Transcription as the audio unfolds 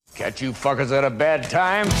Catch you fuckers at a bad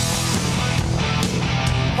time.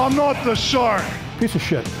 I'm not the shark. Piece of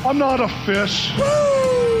shit. I'm not a fish.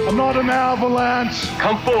 I'm not an avalanche.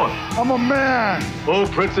 Come forth, I'm a man. O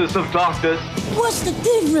princess of darkness. What's the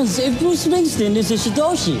difference if Bruce Springsteen is a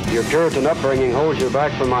Shidoshi? Your Puritan upbringing holds you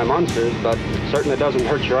back from my monsters, but it certainly doesn't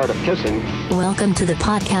hurt your art of kissing. Welcome to the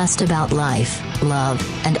podcast about life, love,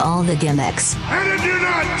 and all the gimmicks. And if you're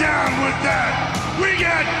not down with that, we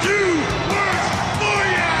got 2 words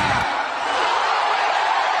for ya!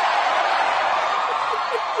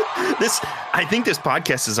 I think this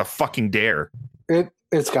podcast is a fucking dare.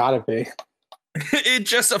 It's gotta be. It's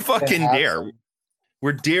just a fucking dare.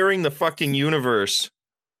 We're daring the fucking universe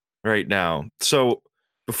right now. So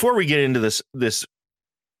before we get into this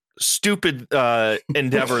stupid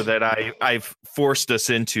endeavor that I've forced us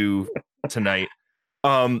into tonight,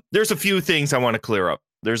 there's a few things I want to clear up.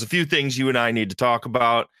 There's a few things you and I need to talk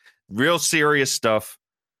about. Real serious stuff.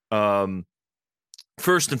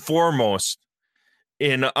 First and foremost,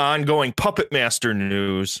 in ongoing Puppet Master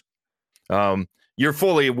news, you're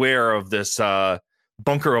fully aware of this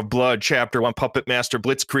Bunker of Blood Chapter 1 Puppet Master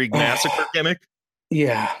Blitzkrieg Massacre gimmick?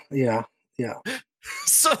 Yeah.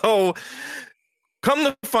 So, come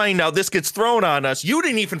to find out, this gets thrown on us. You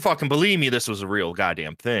didn't even fucking believe me this was a real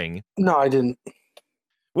goddamn thing. No, I didn't.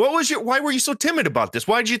 Why were you so timid about this?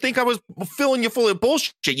 Why did you think I was filling you full of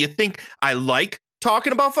bullshit? You think I like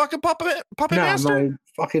talking about fucking Puppet Master? My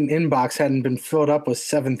fucking inbox hadn't been filled up with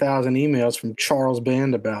 7,000 emails from Charles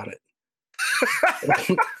Band about it.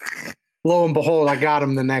 Lo and behold, I got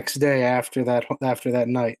him the next day after that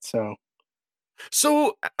night.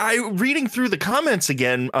 So I reading through the comments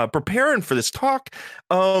again, preparing for this talk.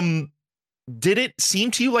 Did it seem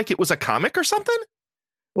to you like it was a comic or something?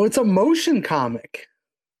 Well, it's a motion comic.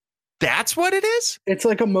 That's what it is? It's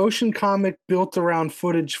like a motion comic built around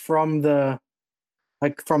footage from the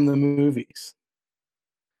movies.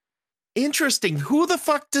 Interesting. Who the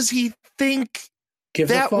fuck does he think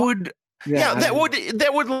that would? Yeah,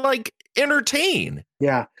 that would like entertain.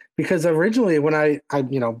 Yeah, because originally when I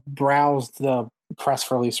browsed the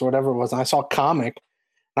press release or whatever it was, and I saw comic,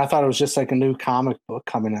 I thought it was just like a new comic book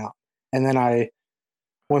coming out, and then I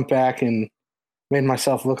went back and made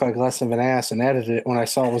myself look like less of an ass and edited it when I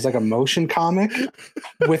saw it was like a motion comic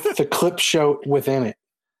with the clip show within it.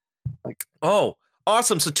 Like, oh,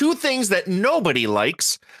 awesome! So 2 things that nobody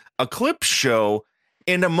likes: a clip show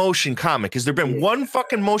and a motion comic. Has there been one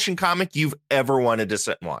fucking motion comic you've ever wanted to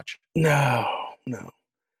sit and watch? No.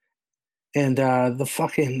 And the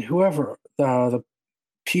fucking whoever, the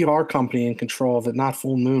PR company in control of it, not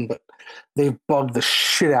Full Moon, but they've bugged the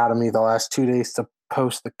shit out of me the last 2 days to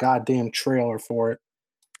post the goddamn trailer for it.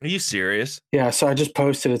 Are you serious? Yeah, so I just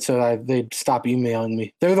posted it so they'd stop emailing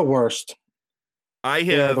me. They're the worst.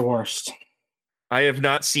 They're the worst. I have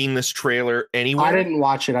not seen this trailer anywhere. I didn't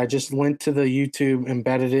watch it. I just went to the YouTube,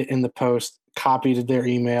 embedded it in the post, copied their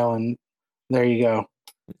email, and there you go.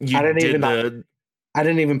 I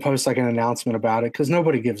didn't even post like an announcement about it because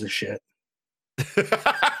nobody gives a shit.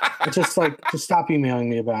 Just stop emailing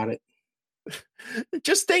me about it.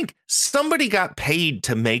 Just think, somebody got paid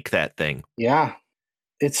to make that thing. Yeah,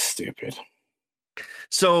 it's stupid.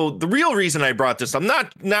 So the real reason I brought this up,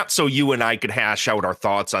 not so you and I could hash out our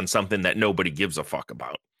thoughts on something that nobody gives a fuck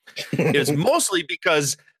about, is mostly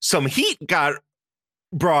because some heat got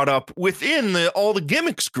brought up within all the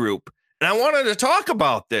gimmicks group. And I wanted to talk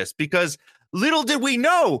about this because little did we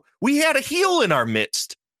know we had a heel in our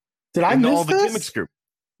midst. Did I miss all the this? gimmicks group?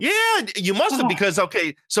 Yeah, you must have, because,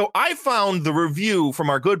 okay, so I found the review from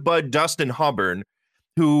our good bud Dustin Hubbard,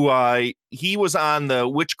 who he was on the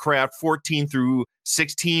Witchcraft 14 through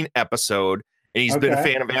 16 episode, and he's been a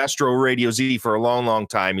fan of Astro Radio Z for a long, long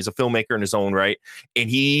time. He's a filmmaker in his own right, and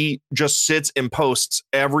he just sits and posts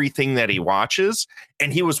everything that he watches,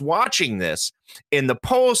 and he was watching this. In the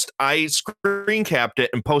post, I screen capped it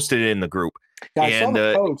and posted it in the group. Yeah, I saw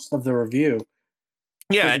the post of the review.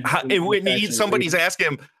 Yeah, and when somebody's asking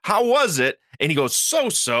him, how was it? And he goes,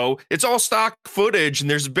 so. It's all stock footage, and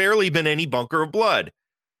there's barely been any Bunker of Blood.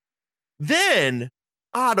 Then,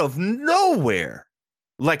 out of nowhere,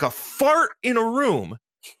 like a fart in a room,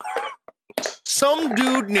 some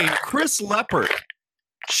dude named Chris Leppert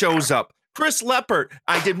shows up. Chris Leppert,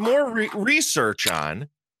 I did more research on.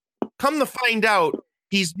 Come to find out,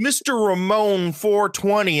 he's Mr. Ramon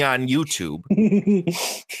 420 on YouTube.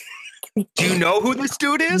 Do you know who this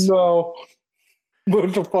dude is? No, but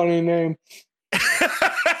it's a funny name.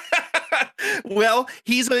 Well,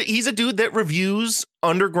 he's a dude that reviews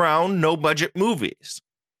underground, no budget movies.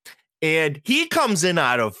 And he comes in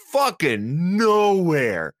out of fucking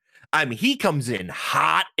nowhere. I mean, he comes in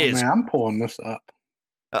hot as... Man, I'm pulling this up.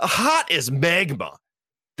 hot as magma,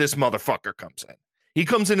 this motherfucker comes in. He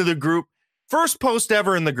comes into the group, first post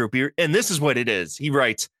ever in the group, and this is what it is. He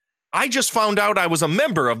writes, I just found out I was a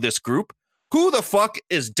member of this group. Who the fuck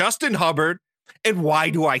is Dustin Hubbard, and why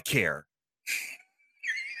do I care?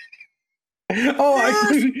 Oh,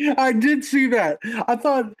 I did see that. I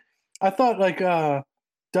thought like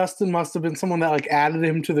Dustin must have been someone that like added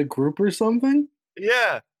him to the group or something.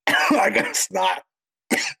 Yeah. I guess not.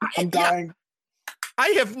 I'm dying. I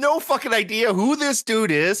have no fucking idea who this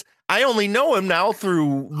dude is. I only know him now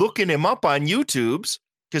through looking him up on YouTube's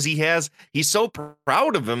because he's so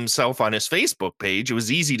proud of himself on his Facebook page. It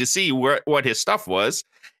was easy to see what his stuff was.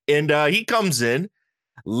 And he comes in,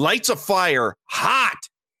 lights a fire, hot,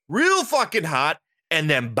 real fucking hot, and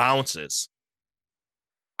then bounces.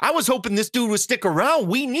 I was hoping this dude would stick around.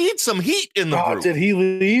 We need some heat in the group. Did he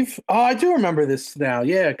leave? Oh, I do remember this now.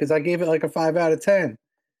 Yeah, because I gave it like a 5 out of 10.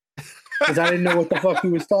 Because I didn't know what the fuck he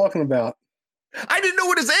was talking about. I didn't know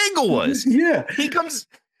what his angle was. Yeah. He comes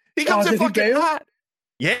in fucking hot.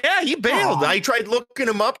 Yeah, he bailed. I tried looking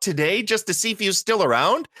him up today just to see if he was still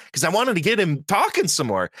around because I wanted to get him talking some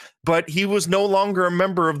more. But he was no longer a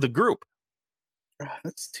member of the group. Oh,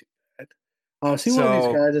 that's too bad. Oh, is he one of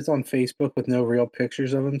these guys that's on Facebook with no real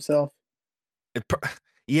pictures of himself?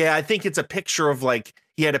 Yeah, I think it's a picture of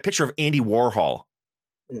he had a picture of Andy Warhol.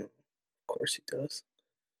 Yeah, of course he does.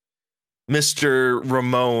 Mr.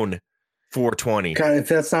 Ramon 420. God, if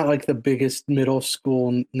that's not like the biggest middle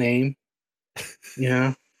school name.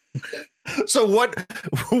 Yeah. So what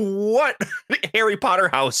Harry Potter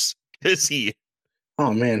house is he?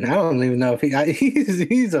 Oh man, I don't even know if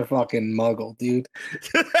he's a fucking muggle, dude.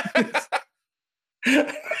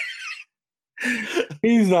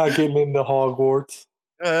 He's not getting into Hogwarts.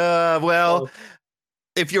 Well,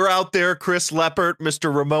 if you're out there, Chris Leppert,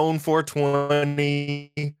 Mr. Ramon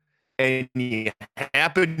 420, and you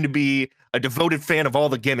happen to be a devoted fan of all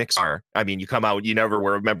the gimmicks you come out, you never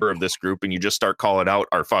were a member of this group, and you just start calling out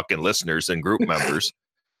our fucking listeners and group members.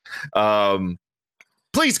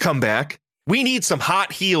 Please come back. We need some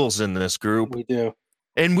hot heels in this group. We do.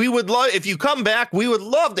 And we would love, if you come back, we would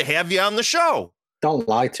love to have you on the show. Don't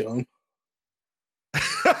lie to him.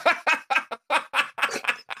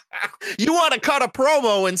 You want to cut a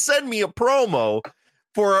promo and send me a promo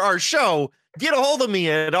for our show, get a hold of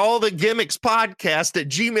me at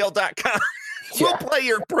allthegimmickspodcast@gmail.com. We'll play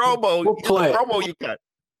your promo. We'll play the promo you got.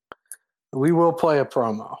 We will play a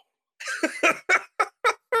promo.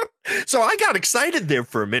 So I got excited there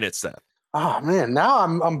for a minute, Seth. Oh man, now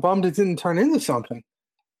I'm bummed it didn't turn into something.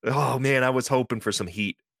 Oh man, I was hoping for some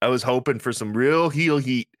heat. I was hoping for some real heel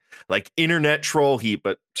heat, like internet troll heat,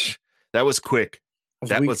 but that was quick.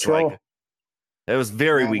 That was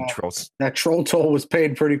very weak trolls. That troll toll was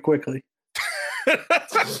paid pretty quickly.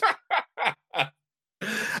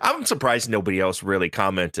 I'm surprised nobody else really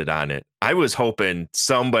commented on it. I was hoping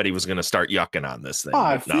somebody was going to start yucking on this thing.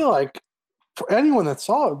 I feel like for anyone that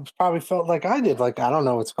saw it probably felt like I did. Like, I don't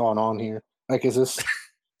know what's going on here. Like, is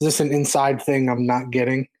this an inside thing I'm not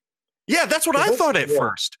getting? Yeah, that's what I thought at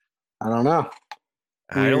first. I don't know.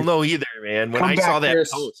 I don't know either, man. When I saw that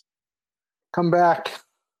post. Come back.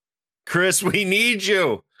 Chris, we need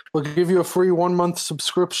you. We'll give you a free 1-month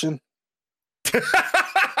subscription. To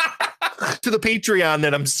the Patreon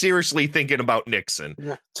that I'm seriously thinking about Nixon.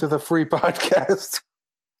 Yeah, to the free podcast.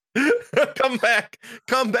 Come back.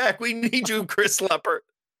 We need you, Chris Leppert.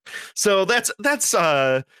 So that's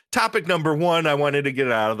topic number 1. I wanted to get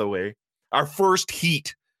it out of the way. Our first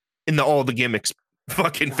heat in the All the Gimmicks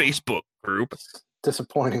fucking Facebook group.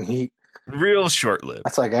 Disappointing heat. Real short-lived.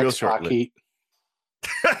 That's like X-Pac heat.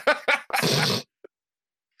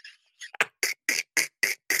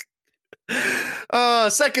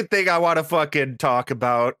 Second thing I want to fucking talk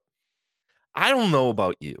about. I don't know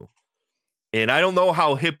about you, and I don't know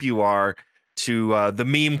how hip you are to the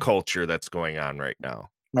meme culture that's going on right now.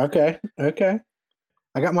 Okay. I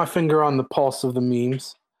got my finger on the pulse of the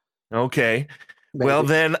memes. Okay. Maybe. Well,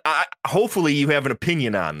 then hopefully you have an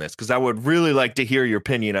opinion on this, because I would really like to hear your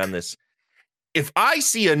opinion on this. If I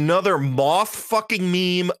see another moth fucking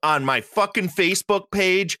meme on my fucking Facebook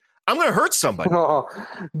page, I'm going to hurt somebody. Oh,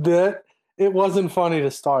 it wasn't funny to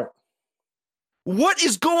start. What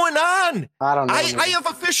is going on? I don't know. I have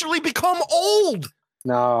officially become old.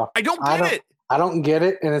 No. I don't get it. I don't get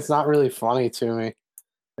it, and it's not really funny to me.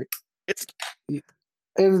 Like,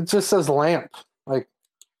 it just says lamp. Like,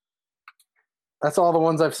 that's all the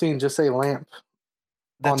ones I've seen just say lamp.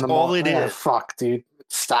 That's all it is. Fuck, dude.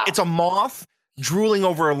 Stop. It's a moth drooling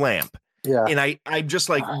over a lamp. Yeah. And I'm just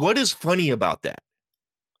like, what is funny about that?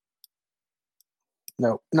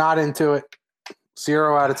 No, not into it.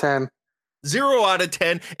 0 out of 10. 0 out of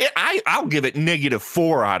 10. I'll give it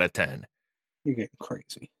 -4 out of 10. You're getting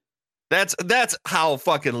crazy. That's how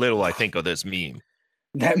fucking little I think of this meme.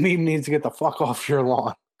 That meme needs to get the fuck off your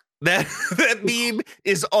lawn. That meme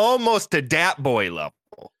is almost to Dat Boy level.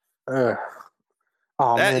 Ugh.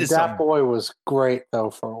 Oh That man, is that some- boy was great though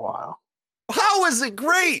for a while. How is it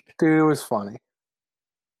great? Dude, it was funny.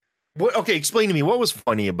 What? Okay, explain to me what was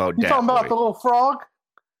funny about You Dat talking about Boy? the little frog?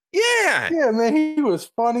 Yeah. Yeah, man, he was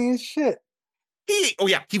funny as shit. He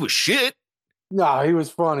was shit. No, he was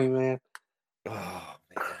funny, man. Oh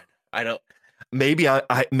man, I don't. Maybe I'm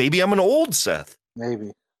an old Seth.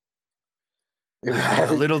 Maybe.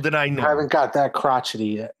 Little did I know. I haven't got that crotchety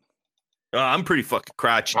yet. I'm pretty fucking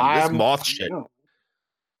crotchety. This moth shit.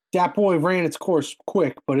 That boy ran its course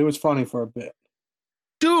quick, but it was funny for a bit.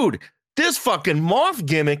 Dude, this fucking moth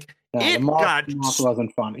gimmick, No, it the moth got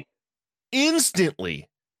wasn't funny. instantly.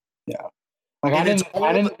 Yeah, like And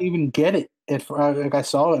I didn't even get it. Like I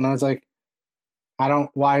saw it and I was like,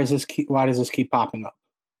 why does this keep popping up?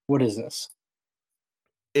 What is this?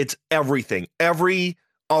 It's everything. Every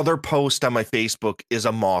other post on my Facebook is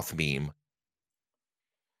a moth meme.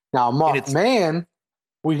 Now, Mothman,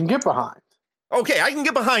 we can get behind. Okay, I can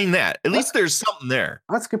get behind that. At least there's something there.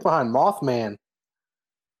 Let's get behind Mothman.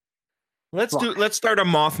 Let's start a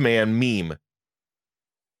Mothman meme.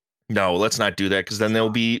 No, let's not do that because then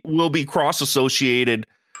we'll be cross associated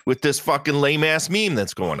with this fucking lame ass meme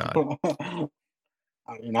that's going on.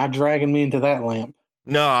 You're not dragging me into that lamp,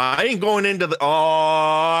 No, I ain't going into the.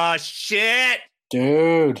 Oh shit,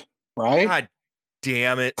 dude! Right? God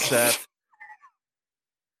damn it, Seth.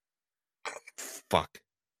 Fuck.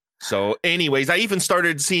 So, anyways, I even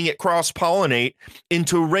started seeing it cross pollinate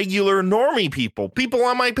into regular normie people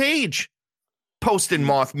on my page posting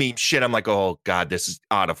moth meme shit. I'm like, oh god, this is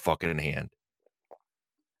out of fucking hand.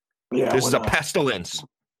 Yeah, This is a pestilence.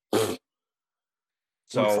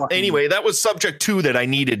 So fucking- anyway, that was subject 2 that I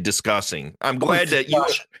needed discussing. I'm glad that you.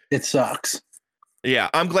 It sucks. Yeah,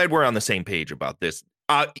 I'm glad we're on the same page about this.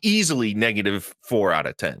 Easily -4 out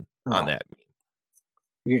of 10 on that.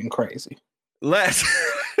 You're getting crazy. Less.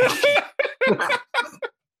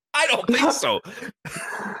 I don't think so.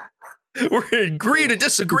 We're going to agree to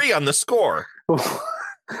disagree on the score.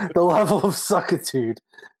 The level of suckitude.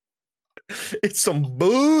 It's some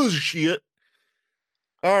bullshit.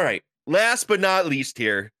 All right. Last but not least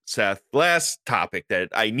here, Seth, last topic that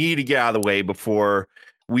I need to get out of the way before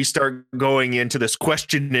we start going into this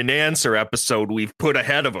question and answer episode we've put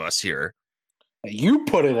ahead of us here. You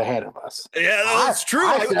put it ahead of us. Yeah, that's true.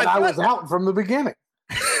 I said I was out from the beginning.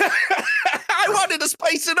 I wanted to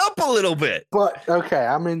spice it up a little bit. But okay,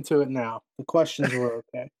 I'm into it now. The questions were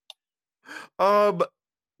okay.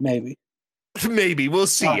 Maybe we'll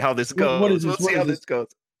see how this goes. We'll see how this goes.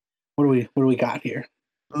 What do we got here?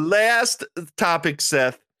 Last topic,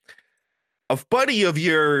 Seth. A buddy of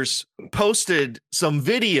yours posted some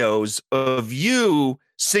videos of you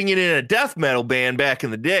singing in a death metal band back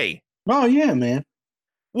in the day. Oh yeah, man.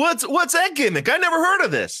 What's that gimmick? I never heard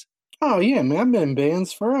of this. Oh yeah, man. I've been in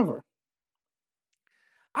bands forever.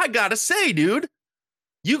 I gotta say, dude,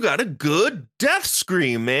 you got a good death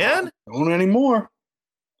scream, man. Don't anymore.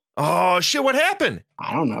 Oh shit, what happened?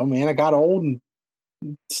 I don't know, man. I got old and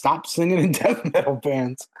stopped singing in death metal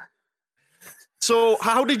bands. So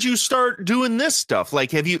how did you start doing this stuff?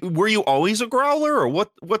 Like, were you always a growler, or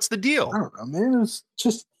what's the deal? I don't know, man. It was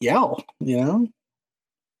just yell, you know?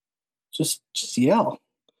 Just yell.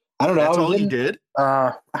 I don't know. That's all you did?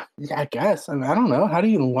 Yeah, I guess. I mean, I don't know. How do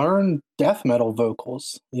you learn death metal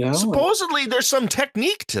vocals? You know? Supposedly there's some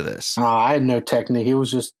technique to this. I had no technique. It was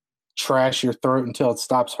just trash your throat until it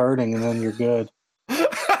stops hurting and then you're good.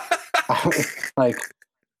 Like,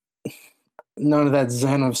 none of that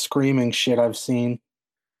zen of screaming shit I've seen.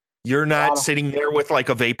 You're not sitting there with like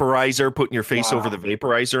a vaporizer, putting your face over the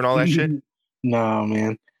vaporizer and all that shit? No,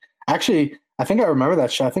 man. Actually, I think I remember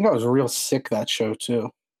that show. I think I was real sick that show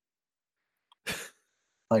too.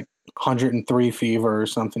 Like 103 fever or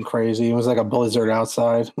something crazy. It was like a blizzard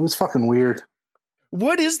outside. It was fucking weird.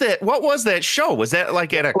 What is that? What was that show? Was that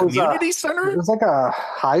like at a community center? It was like a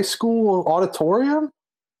high school auditorium.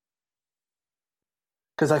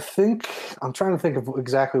 Because I think, I'm trying to think of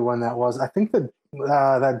exactly when that was. I think that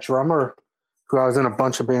that drummer who I was in a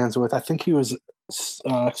bunch of bands with, I think he was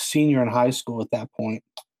a senior in high school at that point.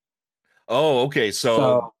 Oh, okay.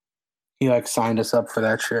 So he like signed us up for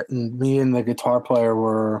that shit. And me and the guitar player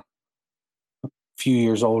were a few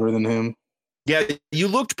years older than him. Yeah, you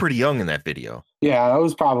looked pretty young in that video. Yeah, I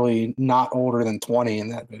was probably not older than 20 in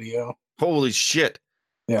that video. Holy shit.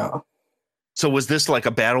 Yeah. So was this like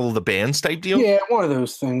a Battle of the Bands type deal? Yeah, one of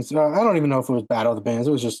those things. I don't even know if it was Battle of the Bands.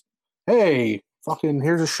 It was just hey, fucking,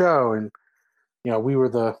 here's a show. And, we were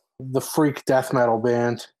the freak death metal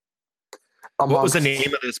band. What was the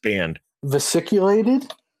name of this band?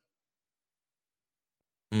 Vesiculated?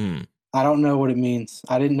 I don't know what it means.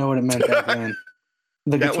 I didn't know what it meant back then.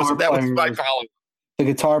 That was my follow. The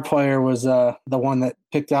guitar player was the one that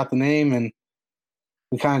picked out the name, and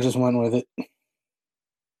we kind of just went with it.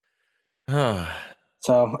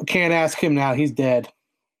 So I can't ask him now. He's dead.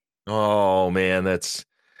 Oh man, this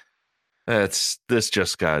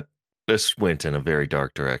went in a very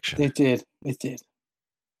dark direction. It did. Rest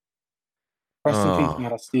in peace,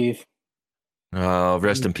 Metal Steve. Oh,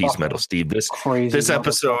 rest in peace, Metal Steve. This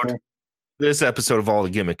episode of All the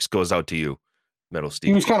Gimmicks goes out to you, Metal Steve.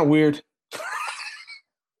 He was kind of weird.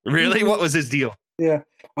 Really? What was his deal? Yeah.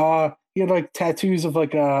 He had like tattoos of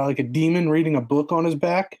like a demon reading a book on his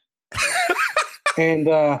back. And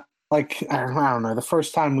like, I don't know, the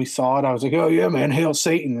first time we saw it, I was like, oh yeah, man, hail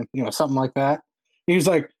Satan, something like that. He was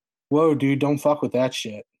like, whoa, dude, don't fuck with that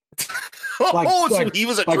shit. So he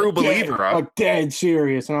was a true believer, huh? Like dead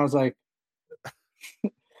serious. And I was like,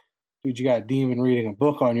 dude, you got a demon reading a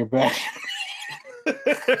book on your back.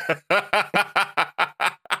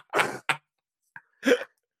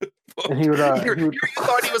 And he would, you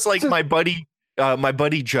thought he was like my buddy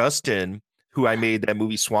Justin, who I made that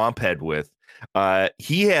movie Swamphead with.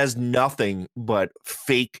 He has nothing but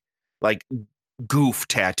fake, like, goof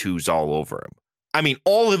tattoos all over him. I mean,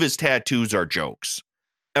 all of his tattoos are jokes,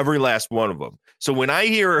 every last one of them. So when I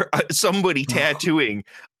hear somebody tattooing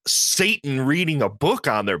Satan reading a book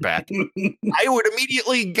on their back, I would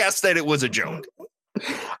immediately guess that it was a joke.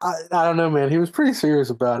 I don't know, man. He was pretty serious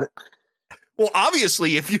about it. Well,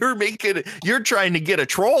 obviously, if you're trying to get a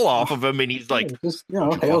troll off of him, and he's like, just,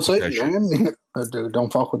 hail Satan, man. Dude,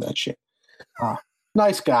 don't fuck with that shit.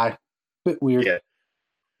 Nice guy, bit weird. Yeah.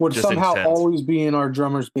 Would Just somehow intense. always be in our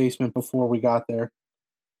drummer's basement before we got there.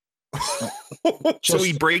 So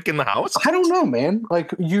he'd break in the house? I don't know, man.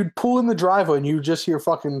 Like, you'd pull in the driveway and you just hear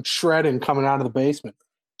fucking shredding coming out of the basement.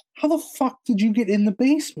 How the fuck did you get in the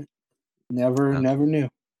basement? Never knew.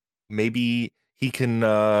 Maybe he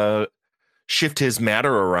can shift his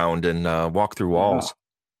matter around and walk through walls.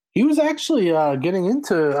 He was actually getting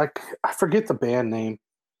into, like, I forget the band name,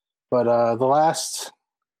 but the last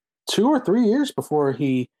 2 or 3 years before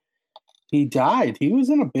he died, he was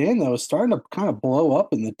in a band that was starting to kind of blow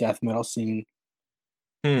up in the death metal scene.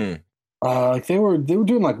 Like they were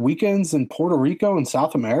doing like weekends in Puerto Rico and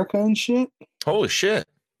South America and shit. Holy shit!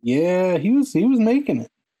 Yeah, he was making it.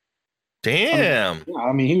 Damn.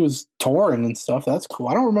 I mean, he was touring and stuff. That's cool.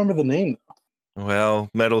 I don't remember the name.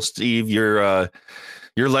 Well, Metal Steve, your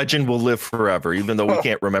legend will live forever, even though we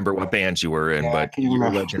can't remember what bands you were in. But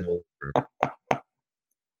your legend will live forever.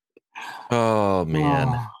 Oh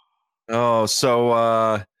man. Oh,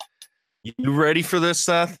 so you ready for this,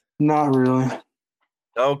 Seth? Not really.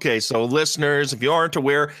 Okay, so listeners, if you aren't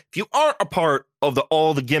aware, if you aren't a part of the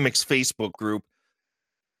All the Gimmicks Facebook group,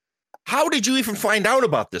 how did you even find out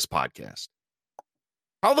about this podcast?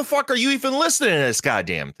 How the fuck are you even listening to this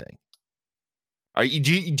goddamn thing?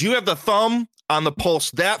 Do you have the thumb on the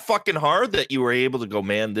pulse that fucking hard that you were able to go,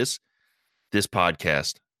 man, this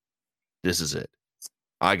podcast, this is it.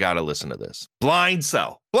 I got to listen to this. Blind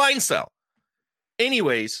sell.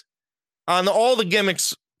 Anyways, on the All the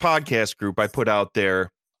Gimmicks podcast group, I put out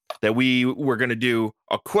there that we were going to do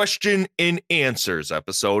a question and answers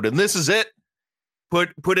episode. And this is it.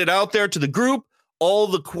 Put it out there to the group. All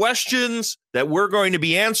the questions that we're going to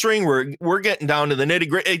be answering, we're getting down to the nitty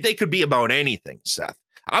gritty. They could be about anything, Seth.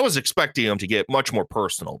 I was expecting them to get much more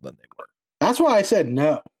personal than they were. That's why I said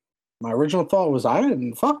no. My original thought was I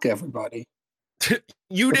didn't fuck everybody.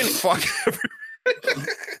 You didn't fuck everybody.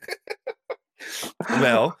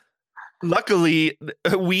 Well, luckily,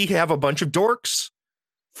 we have a bunch of dorks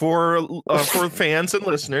for fans and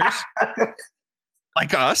listeners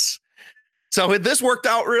like us. So this worked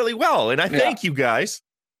out really well, and I thank you guys.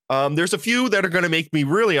 There's a few that are going to make me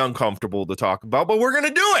really uncomfortable to talk about, but we're going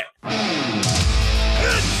to do it.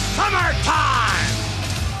 It's summertime,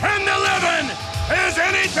 and the living is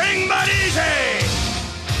anything but easy,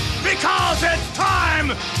 because it's time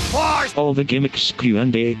for All the Gimmicks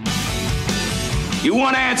Q&A. You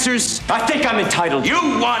want answers? I think I'm entitled. You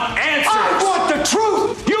want answers? I want the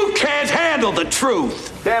truth. You can't handle the truth.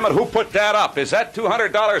 Damn it, who put that up? Is that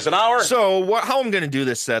 $200 an hour? So how I'm going to do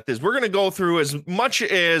this, Seth, is we're going to go through as much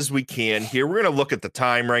as we can here. We're going to look at the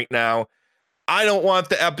time right now. I don't want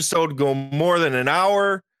the episode to go more than an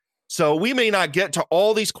hour, so we may not get to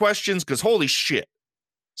all these questions because holy shit,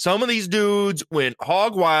 some of these dudes went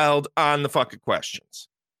hog wild on the fucking questions.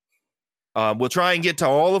 We'll try and get to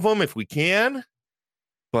all of them if we can.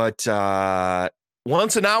 But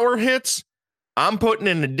once an hour hits, I'm putting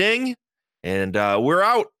in the ding, and we're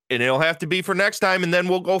out. And it'll have to be for next time, and then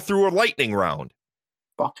we'll go through a lightning round.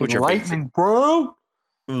 Fucking lightning, bro.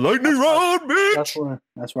 Lightning round, bitch.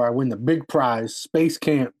 That's where I win the big prize, space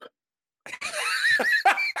camp.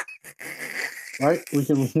 Right? We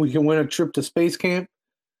can win a trip to space camp.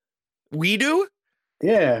 We do?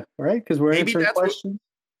 Yeah, right? Because we're answering questions.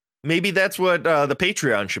 Maybe that's what the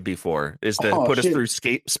Patreon should be for, is to put us through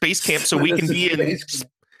space camp so we can be in.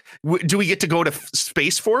 Do we get to go to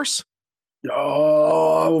Space Force?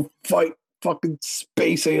 Oh, fight fucking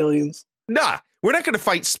space aliens. Nah, we're not going to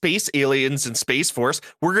fight space aliens in Space Force.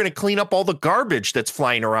 We're going to clean up all the garbage that's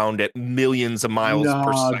flying around at millions of miles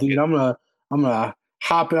per second. Dude, I'm gonna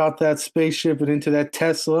hop out that spaceship and into that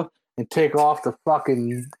Tesla and take off to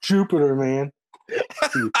fucking Jupiter, man.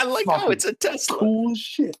 Dude, I like how it's a Tesla. Cool as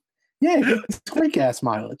shit. Yeah, it's quick ass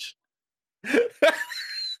mileage. You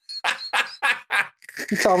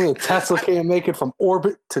tell me a Tesla can't make it from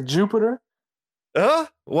orbit to Jupiter?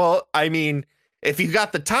 Well, I mean, if you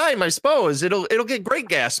got the time, I suppose it'll get great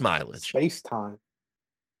gas mileage. Space time.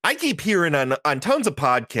 I keep hearing on tons of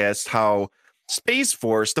podcasts how Space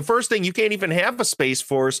Force, the first thing, you can't even have a Space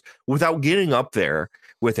Force without getting up there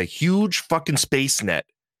with a huge fucking space net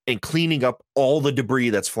and cleaning up all the debris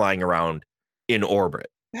that's flying around in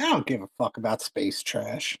orbit. I don't give a fuck about space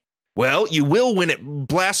trash. Well, you will when it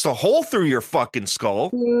blasts a hole through your fucking skull.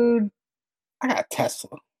 Dude, I got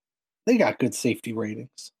Tesla. They got good safety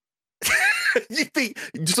ratings. You think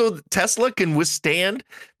so? Tesla can withstand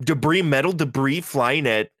metal debris flying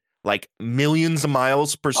at like millions of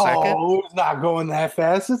miles per second? Oh, it's not going that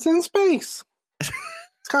fast. It's in space.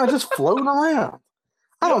 It's kind of just floating around.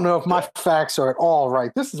 I don't know if my facts are at all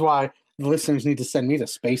right. This is why the listeners need to send me to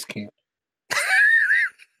space camp.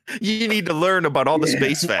 You need to learn about all the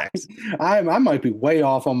space facts. I might be way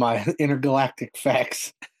off on my intergalactic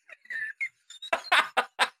facts.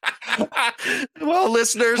 Well,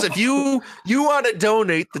 listeners, if you want to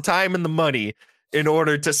donate the time and the money in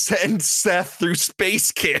order to send Seth through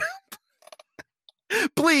space camp,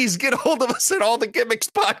 please get a hold of us at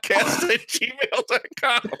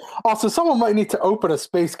allthegimmicspodcast@gmail.com. Also, someone might need to open a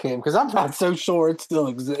space camp because I'm not so sure it still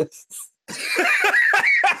exists.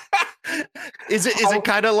 Is it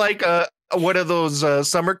kind of like one of those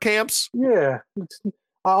summer camps? Yeah.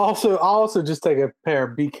 I'll also just take a pair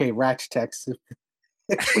of BK Ratch-Techs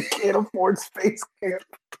if we can't afford space camp.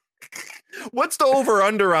 What's the over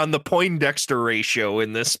under on the Poindexter ratio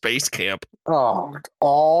in this space camp? Oh,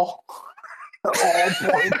 all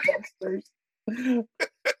Poindexters.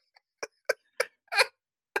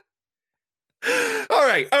 All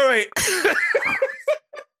right.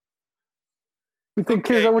 You think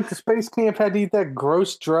kids that went to space camp had to eat that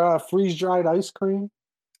gross, freeze-dried ice cream?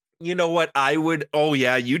 You know what? I would. Oh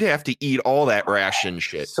yeah, you'd have to eat all that ration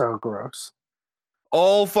shit. So gross.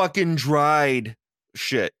 All fucking dried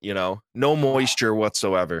shit. No moisture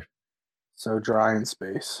whatsoever. So dry in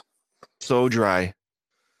space. So dry.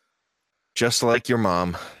 Just like your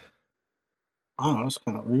mom. Oh, that's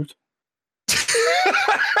kind of rude.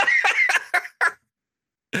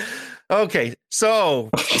 Okay, so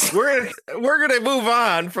we're gonna move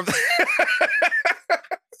on from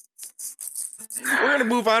we're gonna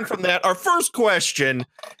move on from that. Our first question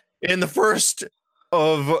in the first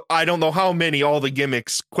of I don't know how many All the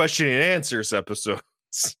Gimmicks question and answers episodes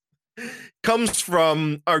comes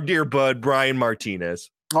from our dear bud Brian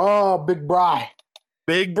Martinez. Oh, Big Bri.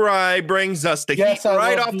 Big Bri brings us the heat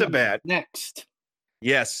right off the bat. Next.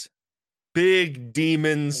 Yes. Big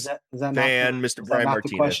Demons is that fan, Mr. Brian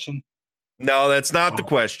Martinez. Question? No, that's not the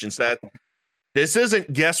questions. This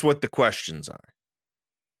isn't guess what the questions are.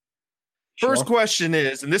 First question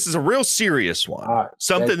is, and this is a real serious one,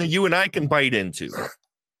 something that you and I can bite into.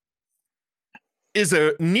 Is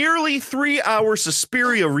a nearly 3-hour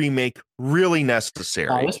Suspiria remake really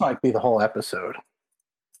necessary? This might be the whole episode.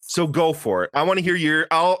 So go for it. I want to hear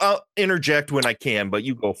I'll interject when I can, but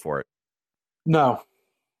you go for it. No.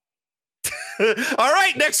 All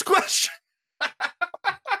right, next question.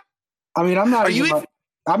 I mean, I'm not even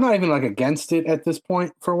like against it at this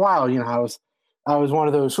point. For a while, I was one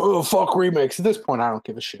of those fuck remakes. At this point, I don't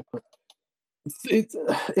give a shit. But it's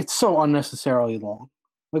so unnecessarily long.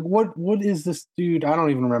 Like, what is this dude? I don't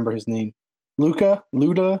even remember his name.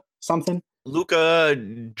 Luda, something. Luca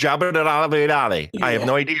Jabba. Yeah. I have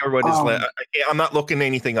no idea what his. I'm not looking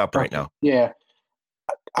anything up right now. Yeah.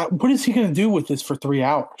 What is he going to do with this for 3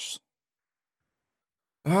 hours?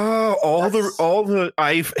 Oh,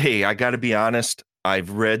 I got to be honest.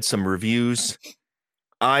 I've read some reviews.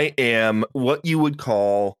 I am what you would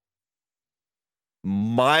call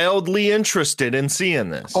mildly interested in seeing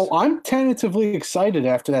this. Oh, I'm tentatively excited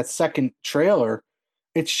after that second trailer.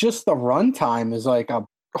 It's just the runtime is like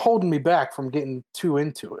holding me back from getting too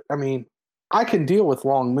into it. I mean, I can deal with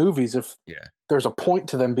long movies if there's a point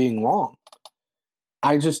to them being long.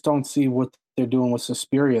 I just don't see what they're doing with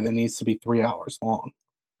Suspiria that needs to be 3 hours long.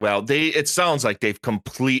 Well, it sounds like they've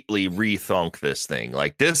completely rethunk this thing.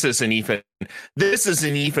 Like this isn't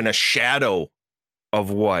even a shadow of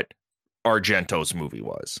what Argento's movie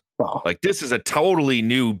was. Well, like this is a totally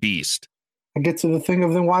new beast. I get to the thing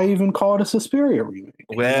of then why even call it a Suspiria remake?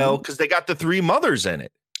 Well, because they got the three mothers in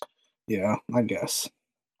it. Yeah, I guess.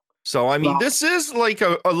 So, I mean, this is like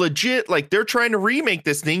a legit, like they're trying to remake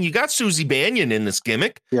this thing. You got Susie Bannion in this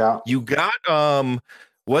gimmick. Yeah. You got,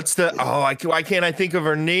 what's the, why can't I think of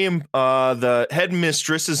her name? The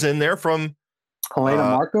headmistress is in there from Helena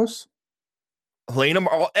Marcos.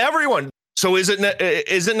 Everyone. So is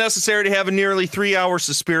it necessary to have a nearly 3 hour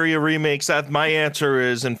Suspiria remake? Seth, my answer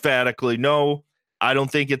is emphatically no. I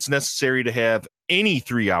don't think it's necessary to have any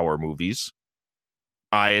 3 hour movies.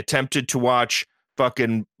 I attempted to watch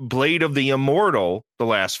fucking Blade of the Immortal the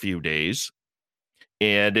last few days,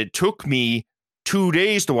 and it took me 2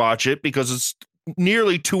 days to watch it because it's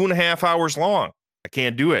nearly 2.5 hours long. I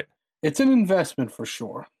can't do it. It's an investment for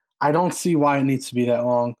sure. I don't see why it needs to be that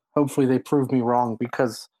long. Hopefully they prove me wrong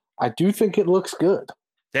because I do think it looks good.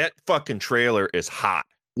 That fucking trailer is hot.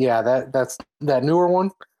 Yeah, that's that newer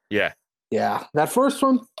one. Yeah. Yeah. That first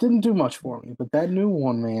one didn't do much for me, but that new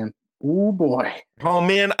one, man. Oh boy. Oh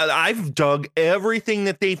man, I've dug everything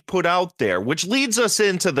that they've put out there, which leads us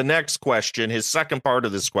into the next question, his second part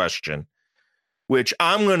of this question, which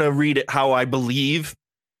I'm going to read it how I believe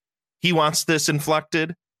he wants this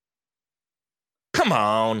inflected. Come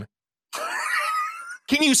on.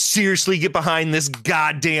 Can you seriously get behind this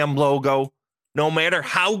goddamn logo? No matter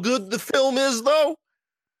how good the film is, though.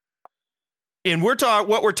 And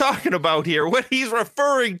what we're talking about here, what he's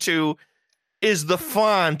referring to is the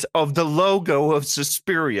font of the logo of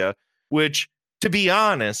Suspiria, which, to be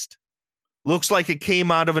honest, looks like it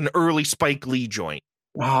came out of an early Spike Lee joint.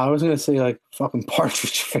 I was going to say like fucking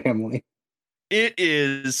Partridge Family. It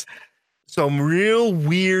is some real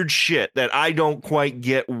weird shit that I don't quite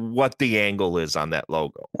get what the angle is on that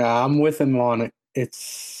logo. I'm with him on it.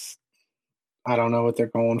 I don't know what they're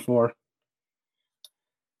going for.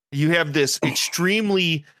 You have this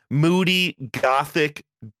extremely moody, gothic,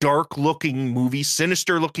 dark-looking movie,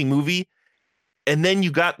 sinister-looking movie, and then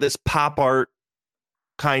you got this pop art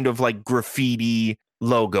kind of like graffiti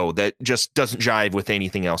logo that just doesn't jive with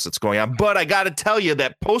anything else that's going on. But I got to tell you,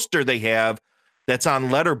 that poster they have that's on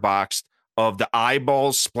Letterboxd of the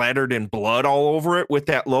eyeballs splattered in blood all over it with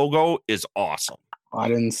that logo is awesome. I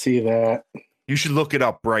didn't see that. You should look it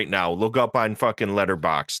up right now. Look up on fucking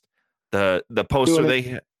Letterboxd. The poster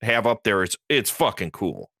they have up there, it's fucking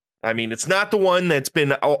cool. I mean, it's not the one that's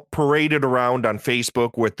been paraded around on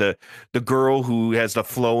Facebook with the girl who has the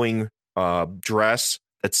flowing dress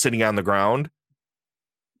that's sitting on the ground.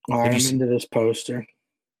 I'm into this poster.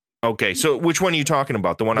 Okay, so which one are you talking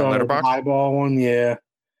about? The one on Letterboxd? The eyeball one, yeah.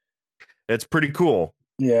 It's pretty cool.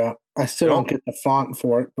 Yeah, I still don't get the font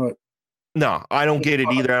for it, but no, I don't get it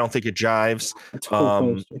either. I don't think it jives. It's a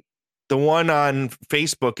cool poster. The one on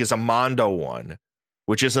Facebook is a Mondo one,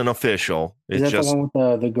 which isn't official. It's is that just the one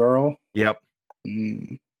with the girl? Yep.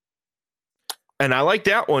 Mm. And I like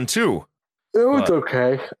that one too. It looks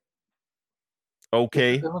okay.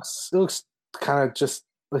 Okay. It looks kind of just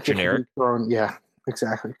like generic. Yeah,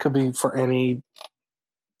 exactly. Could be for any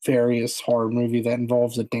various horror movie that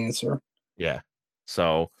involves a dancer. Yeah.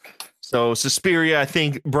 So Suspiria, I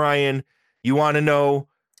think, Brian, you want to know,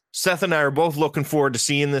 Seth and I are both looking forward to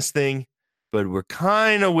seeing this thing, but we're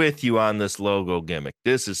kind of with you on this logo gimmick.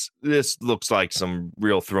 This looks like some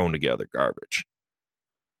real thrown together garbage.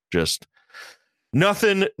 Just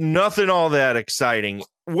nothing all that exciting.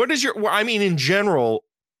 What is in general,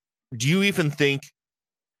 do you even think,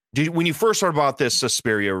 when you first heard about this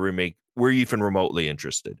Suspiria remake, were you even remotely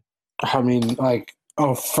interested? I mean,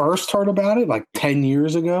 first heard about it like 10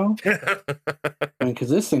 years ago. Because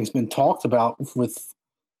this thing's been talked about with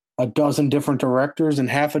a dozen different directors and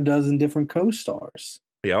half a dozen different co-stars.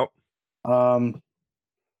 Yep.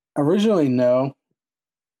 Originally, no.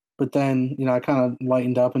 But then, I kind of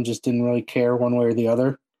lightened up and just didn't really care one way or the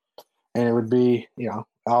other. And it would be,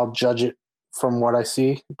 I'll judge it from what I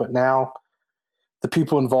see. But now the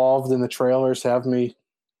people involved in the trailers have me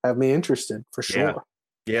interested for sure.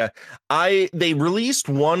 Yeah. They released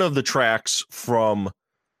one of the tracks from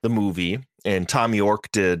the movie, and Tom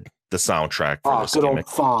York did the soundtrack for this good gimmick.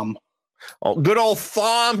 Old Thom. Oh, good old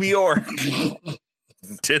Thom York.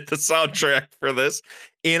 did the soundtrack for this,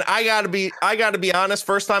 and I gotta be honest.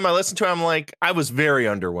 First time I listened to it, I'm like, I was very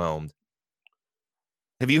underwhelmed.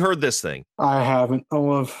 Have you heard this thing? I haven't.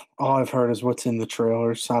 All I've heard is what's in the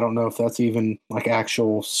trailers. I don't know if that's even like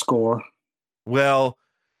actual score. Well,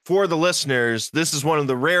 for the listeners, this is one of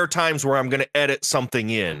the rare times where I'm going to edit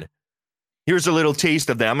something in. Here's a little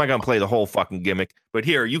taste of that. I'm not going to play the whole fucking gimmick, but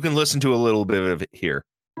here, you can listen to a little bit of it here.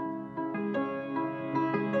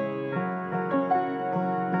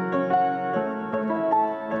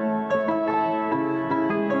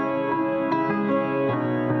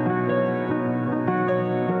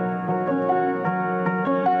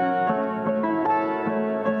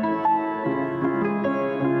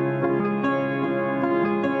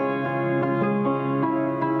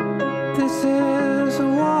 This is a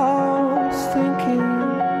lost thinking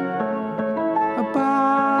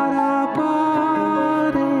about our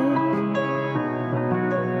bodies,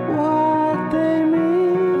 what they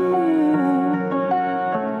mean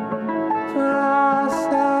for our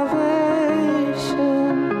salvation.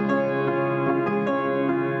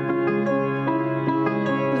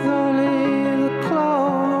 With only the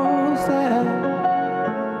clothes that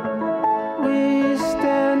we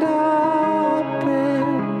stand up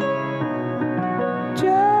in.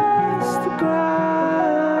 Just the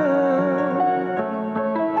ground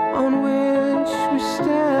on which we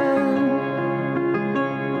stand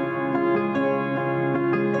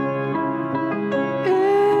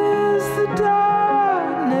is the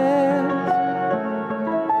darkness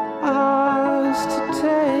ours to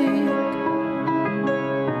take,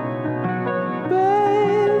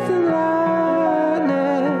 bathed in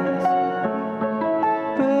lightness,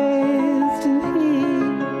 bathed in heat.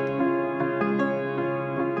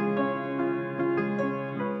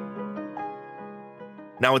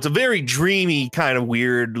 Now, it's a very dreamy, kind of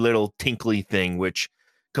weird little tinkly thing, which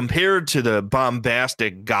compared to the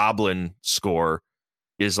bombastic Goblin score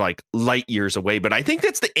is like light years away. But I think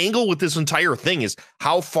that's the angle with this entire thing is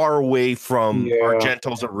how far away from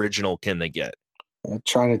Argento's original can they get?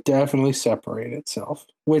 Trying to definitely separate itself,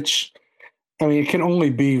 which, I mean, it can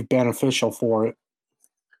only be beneficial for it.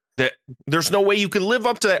 That there's no way you can live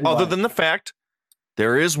up to that other than the fact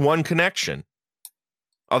there is one connection,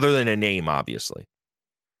 other than a name, obviously.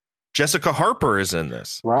 Jessica Harper is in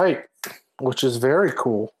this. Right. Which is very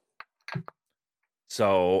cool.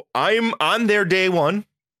 So I'm on there day one,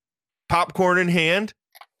 popcorn in hand,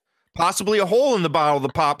 possibly a hole in the bottle of the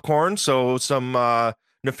popcorn. So some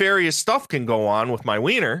nefarious stuff can go on with my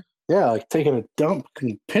wiener. Yeah, like taking a dump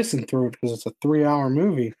and pissing through it because it's a 3-hour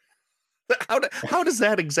movie. How does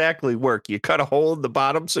that exactly work? You cut a hole in the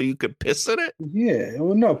bottom so you could piss in it? Yeah,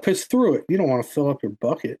 well, no, piss through it. You don't want to fill up your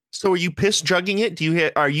bucket. So are you piss jugging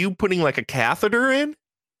it? Are you putting like a catheter in?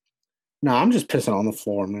 No, I'm just pissing on the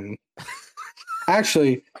floor, man.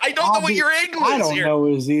 Actually, I don't know what your angle is. I don't know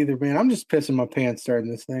is either, man. I'm just pissing my pants starting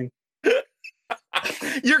this thing.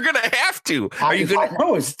 You're gonna have to. Are you gonna?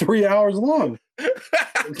 No, it's 3 hours long.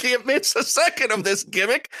 I can't miss a second of this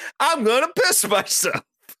gimmick. I'm gonna piss myself.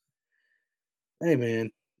 Hey, man,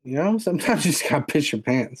 you know, sometimes you just gotta piss your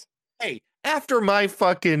pants. Hey, after my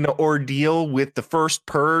fucking ordeal with the first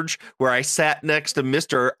purge, where I sat next to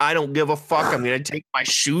Mr. I don't give a fuck, I'm gonna take my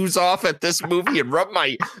shoes off at this movie and rub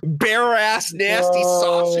my bare ass, nasty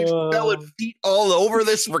sausage smelling feet all over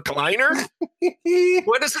this recliner.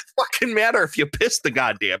 What does it fucking matter if you piss the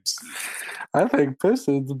goddamn seat? I think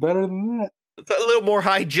pissing's better than that. It's a little more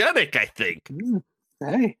hygienic, I think.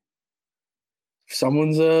 Hey.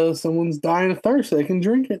 Someone's dying of thirst, they can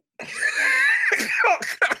drink it.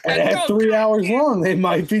 And at 3 hours long, they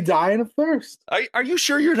might be dying of thirst. Are you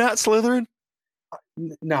sure you're not Slytherin?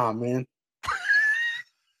 Nah, man.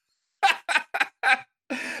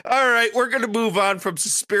 All right, we're going to move on from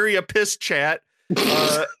Suspiria piss chat.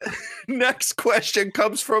 Next question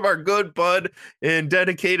comes from our good bud and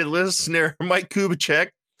dedicated listener, Mike Kubicek.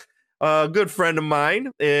 A good friend of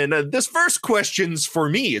mine. And this first question's for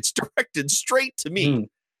me. It's directed straight to me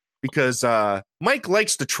because Mike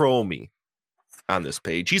likes to troll me on this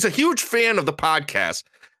page. He's a huge fan of the podcast,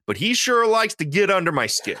 but he sure likes to get under my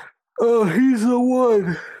skin. Oh, he's the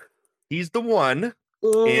one. He's the one.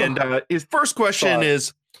 And his first question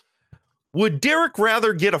is, would Derek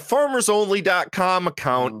rather get a farmersonly.com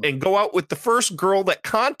account and go out with the first girl that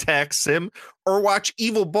contacts him or watch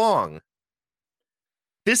Evil Bong?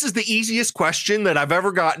 This is the easiest question that I've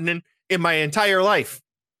ever gotten in my entire life.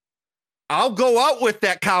 I'll go out with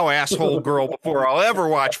that cow asshole girl before I'll ever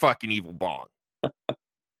watch fucking Evil Bong.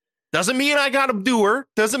 Doesn't mean I got to do her.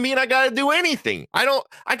 Doesn't mean I got to do anything.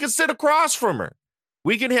 I can sit across from her.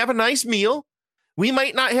 We can have a nice meal. We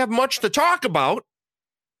might not have much to talk about,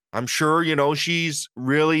 I'm sure, she's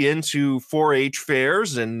really into 4-H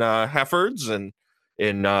fairs and Heffords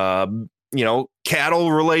and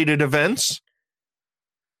cattle related events.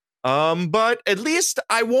 But at least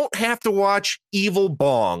I won't have to watch Evil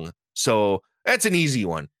Bong. So that's an easy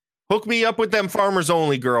one. Hook me up with them Farmers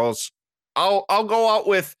Only girls. I'll go out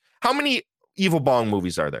with, how many Evil Bong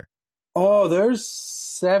movies are there? Oh, there's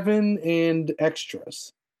 7 and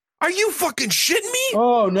extras. Are you fucking shitting me?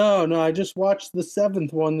 Oh, no. I just watched the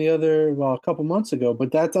 7th one a couple months ago,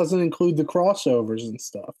 but that doesn't include the crossovers and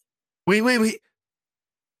stuff. Wait.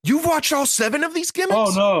 You've watched all 7 of these gimmicks?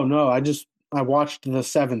 Oh, no. I watched the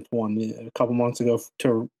 7th one a couple months ago.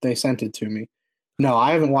 They sent it to me. No,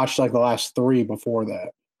 I haven't watched like the last 3 before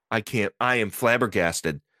that. I am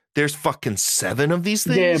flabbergasted. There's fucking 7 of these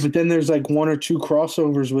things? Yeah, but then there's like 1 or 2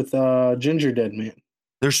 crossovers with Ginger Dead Man.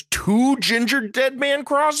 There's 2 Ginger Dead Man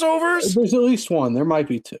crossovers? There's at least 1. There might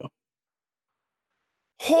be 2.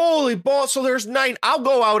 Holy balls. So there's 9. I'll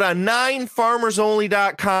go out on 9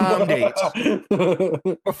 farmersonly.com dates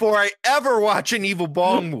before I ever watch an Evil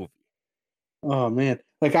Bong movie. Oh, man.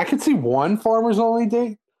 Like, I could see 1 Farmers Only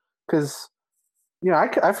date because,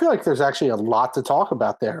 I feel like there's actually a lot to talk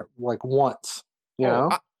about there, like once,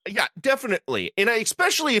 know? Yeah, definitely. And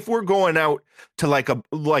especially if we're going out to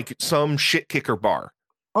like some shit kicker bar.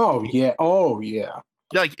 Oh, yeah.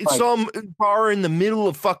 Like some bar in the middle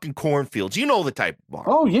of fucking cornfields. You know the type of bar.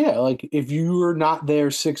 Oh, yeah. Like, if you're not there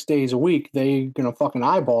 6 days a week, they're going to fucking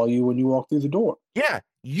eyeball you when you walk through the door. Yeah,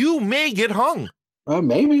 you may get hung.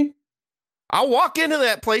 Maybe. I'll walk into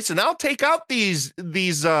that place and I'll take out these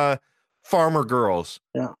farmer girls.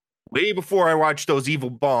 Yeah. Way before I watch those Evil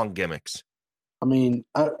Bong gimmicks. I mean,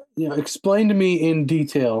 explain to me in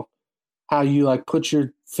detail how you like put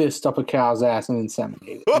your fist up a cow's ass and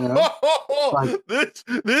inseminate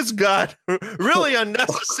it. This got really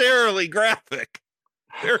unnecessarily graphic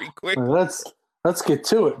very quick. Let's get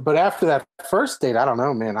to it. But after that first date, I don't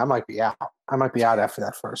know, man. I might be out. After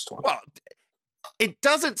that first one. Well, it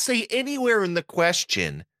doesn't say anywhere in the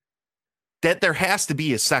question that there has to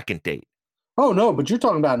be a second date. Oh, no, but you're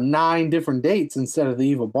talking about 9 different dates instead of the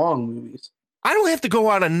Evil Bong movies. I don't have to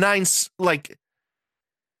go out on 9,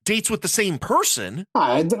 dates with the same person.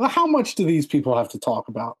 How much do these people have to talk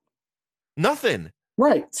about? Nothing.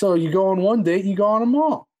 Right. So you go on one date, you go on them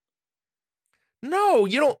all. No,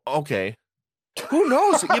 you don't. Okay. Who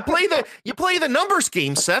knows? You play the numbers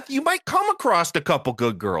game, Seth. You might come across a couple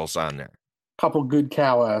good girls on there. Couple good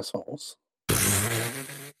cow assholes.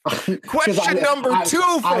 Question number 2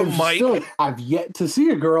 from Mike. I've yet to see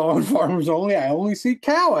a girl on Farmers Only. I only see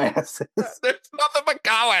cow asses. There's nothing but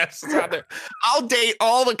cow asses out there. I'll date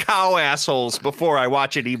all the cow assholes before I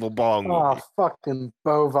watch an Evil Bong movie. Oh, fucking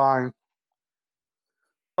bovine.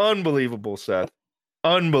 Unbelievable, Seth.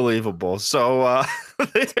 Unbelievable. So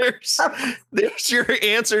there's your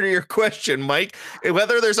answer to your question, Mike.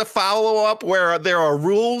 Whether there's a follow-up where there are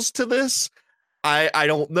rules to this, I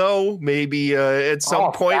don't know. Maybe at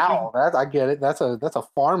some point. Foul. I get it. That's a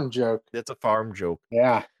farm joke. That's a farm joke.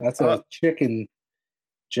 Yeah, that's a chicken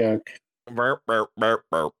joke. Let's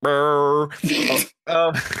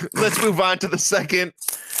move on to the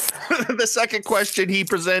second question he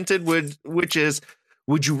presented, which is,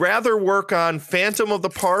 would you rather work on Phantom of the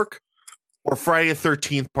Park or Friday the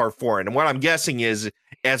 13th Part 4? And what I'm guessing is,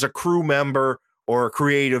 as a crew member or a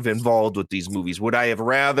creative involved with these movies, would I have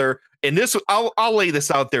rather? And this, I'll lay this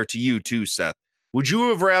out there to you too, Seth. Would you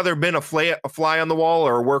have rather been a fly on the wall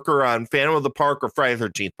or a worker on Phantom of the Park or Friday the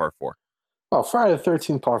 13th Part 4? Well, Friday the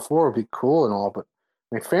 13th Part 4 would be cool and all, but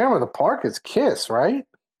I mean, Phantom of the Park is Kiss, right?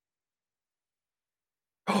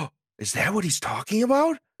 Oh, is that what he's talking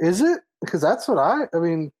about? Is it? Because that's what I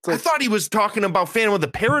mean. I thought he was talking about Phantom of the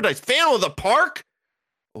Paradise. Phantom of the Park?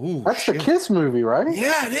 Ooh, that's shit. The Kiss movie, right?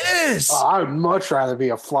 Yeah, it is. I would much rather be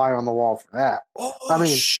a fly on the wall for that. Oh, I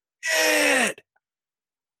mean, shit.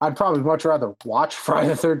 I'd probably much rather watch Friday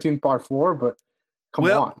the 13th Part 4, but come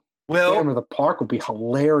on. Well, Phantom of the Park would be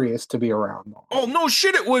hilarious to be around. Oh, no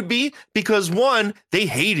shit, it would be. Because, one, they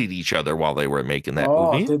hated each other while they were making that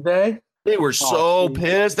movie. Did they? They were so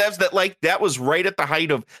pissed. That was right at the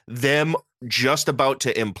height of them just about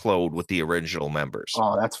to implode with the original members.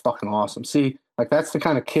 Oh, that's fucking awesome. See, that's the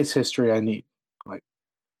kind of Kiss history I need.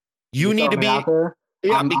 You need to be out there.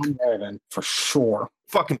 Yeah, I'm there then for sure.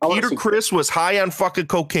 Fucking Peter Criss was high on fucking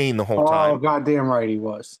cocaine the whole time. Oh, goddamn right he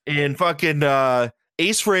was. And fucking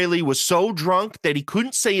Ace Frehley was so drunk that he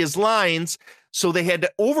couldn't say his lines. So they had to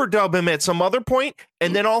overdub him at some other point,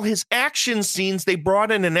 and then all his action scenes, they brought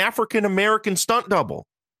in an African-American stunt double.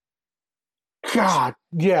 God,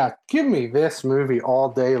 yeah. Give me this movie all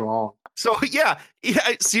day long. So yeah,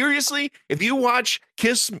 seriously, if you watch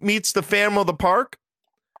Kiss Meets the Phantom of the Park,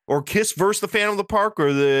 or Kiss versus the Phantom of the Park,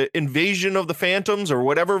 or the Invasion of the Phantoms, or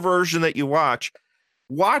whatever version that you watch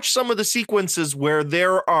some of the sequences where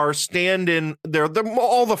there are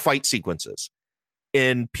all the fight sequences.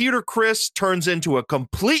 And Peter Criss turns into a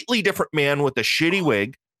completely different man with a shitty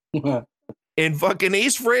wig. And fucking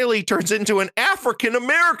Ace Frehley turns into an African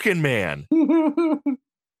American man.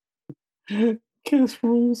 Kiss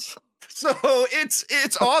rules. So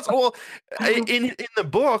it's awesome. Well, in the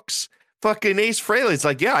books, fucking Ace Frehley's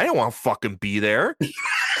like, yeah, I don't want to fucking be there.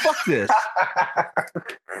 Fuck this.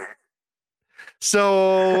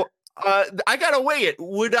 So I gotta weigh it.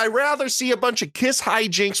 Would I rather see a bunch of Kiss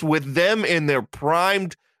hijinks with them in their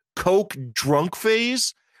primed coke drunk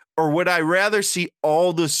phase, or would I rather see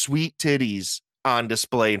all the sweet titties on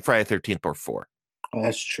display in Friday the 13th Part 4? Oh,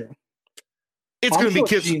 that's true. It's going to be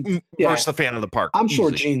Kiss versus the Phantom of the Park. I'm sure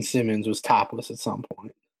Gene Simmons was topless at some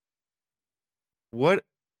point. What?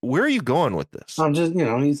 Where are you going with this? I'm just,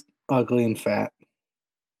 he's ugly and fat.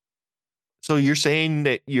 So you're saying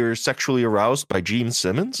that you're sexually aroused by Gene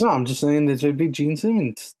Simmons? No, I'm just saying that there'd be Gene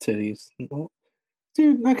Simmons titties.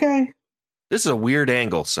 Dude, okay. This is a weird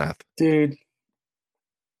angle, Seth. Dude.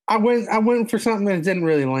 I went for something that didn't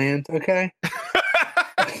really land, okay?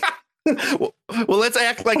 Well, let's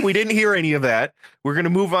act like we didn't hear any of that. We're going to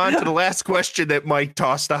move on to the last question that Mike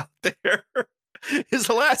tossed out there.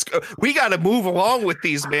 We got to move along with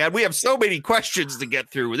these, man. We have so many questions to get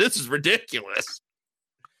through. This is ridiculous.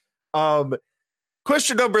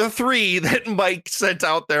 Question number 3 that Mike sent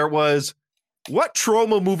out there was, what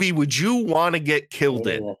Troma movie would you want to get killed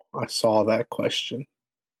in? I saw that question.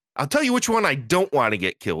 I'll tell you which one I don't want to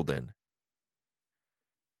get killed in.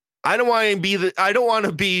 I don't want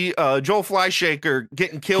to be Joel Flyshaker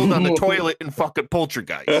getting killed on the toilet in fucking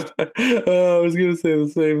Poltergeist. I was gonna say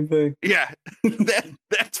the same thing. Yeah,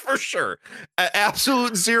 that's for sure.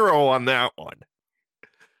 Absolute 0 on that one.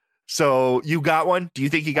 So you got one? Do you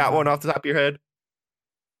think you got one off the top of your head?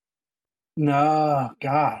 No,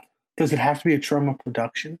 God. Does it have to be a Troma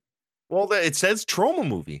production? Well, it says Troma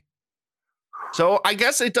movie. So I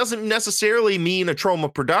guess it doesn't necessarily mean a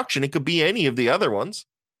Troma production. It could be any of the other ones.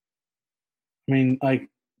 I mean, like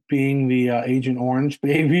being the Agent Orange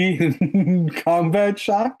baby in Combat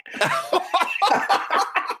Shock.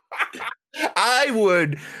 I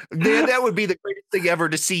would. Man, that would be the greatest thing ever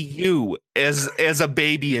to see you as a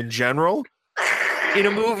baby in general in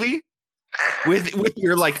a movie with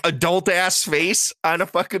your like adult ass face on a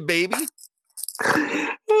fucking baby.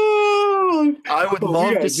 I would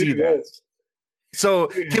love to see that. So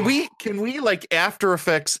can we like After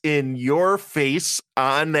Effects in your face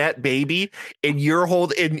on that baby, and you're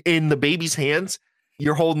holding in the baby's hands,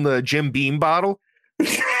 you're holding the Jim Beam bottle?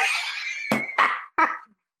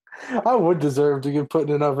 I would deserve to get put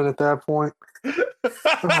in an oven at that point.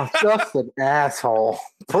 Oh, just an asshole.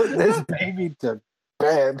 Put this baby to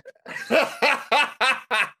bed.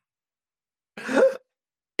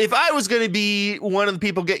 If I was going to be one of the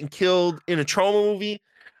people getting killed in a Troma movie,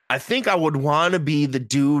 I think I would want to be the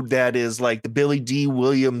dude that is like the Billy D.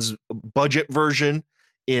 Williams budget version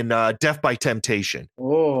in Death by Temptation.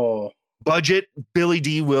 Oh, budget Billy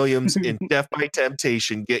D. Williams in Death by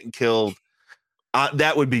Temptation getting killed.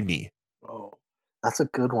 That would be me. Oh, that's a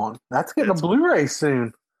good one. That's getting a Blu-ray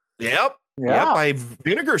soon. Yep. Yeah. By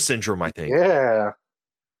Vinegar Syndrome, I think. Yeah.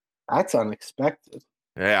 That's unexpected.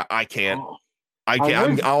 Yeah, I can't. Oh. I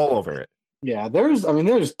can't. I'm all over it. Yeah, there's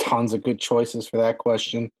tons of good choices for that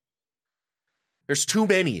question. There's too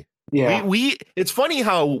many. Yeah. We it's funny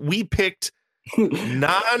how we picked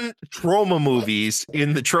non-Troma movies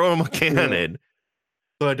in the Troma canon.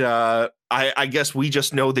 But I guess we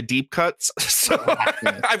just know the deep cuts. So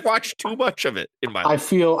I've watched too much of it in my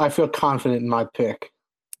life. I feel confident in my pick.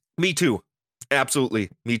 Me too. Absolutely.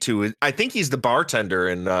 Me too. I think he's the bartender,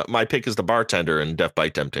 and my pick is the bartender in Death by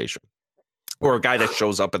Temptation. Or a guy that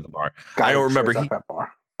shows up at the bar. I don't remember.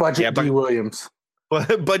 Budget D. Williams.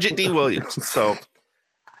 Budget D. Williams. So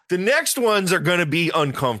the next ones are going to be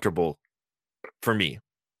uncomfortable for me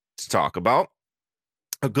to talk about.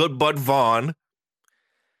 A good Bud Vaughn.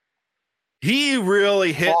 He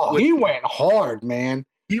really hit. He went hard, man.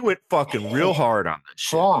 He went fucking real hard on this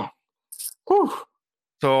shit. Whew.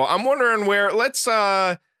 So I'm wondering where let's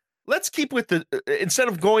keep with the instead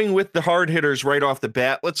of going with the hard hitters right off the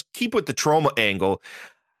bat, let's keep with the Troma angle.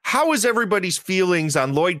 How is everybody's feelings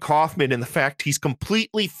on Lloyd Kaufman and the fact he's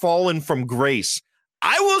completely fallen from grace?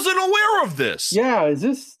 I wasn't aware of this. Yeah, is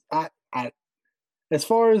this as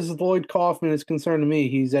far as Lloyd Kaufman is concerned to me,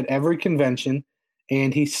 he's at every convention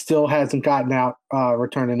and he still hasn't gotten out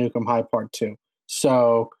Return to Nukem High Part 2.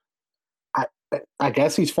 So I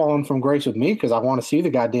guess he's fallen from grace with me because I want to see the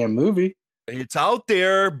goddamn movie. It's out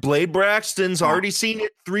there. Blade Braxton's already seen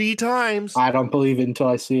it 3 times. I don't believe it until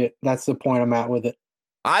I see it. That's the point I'm at with it.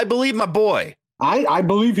 I believe my boy. I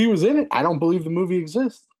believe he was in it. I don't believe the movie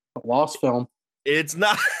exists. Lost film. It's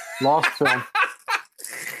not. Lost film.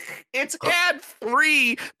 It's had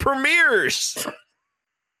 3 premieres.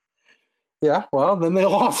 Yeah, well, then they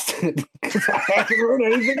lost it because I haven't heard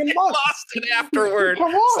anything in months. Lost it afterward.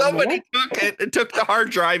 Come on, somebody took it and took the hard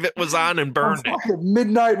drive it was on and burned it.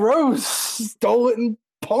 Midnight Rose stole it and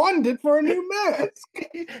pawned it for a new mask.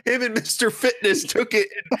 Him and Mr. Fitness took it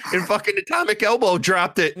and fucking Atomic Elbow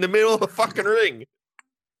dropped it in the middle of the fucking ring.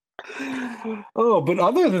 Oh, but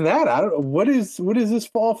other than that, I don't know. What is this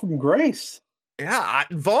fall from grace? Yeah,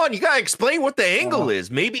 Vaughn, you gotta explain what the angle is.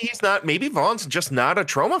 Maybe Vaughn's just not a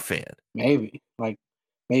Troma fan. Maybe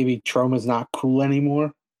Troma's not cool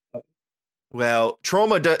anymore. Well,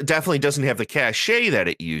 Troma definitely doesn't have the cachet that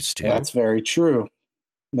it used to. That's very true.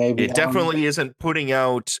 Maybe it definitely isn't putting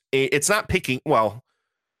out. It's not picking. Well,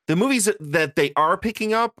 the movies that they are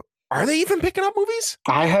picking up, are they even picking up movies?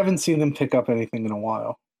 I haven't seen them pick up anything in a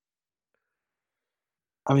while.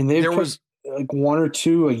 I mean, there was like 1 or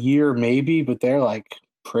 2 a year, maybe, but they're like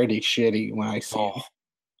pretty shitty when I see them.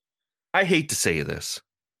 I hate to say this,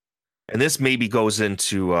 and this maybe goes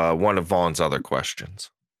into one of Vaughn's other questions.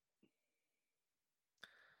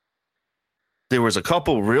 There was a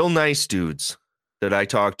couple real nice dudes that I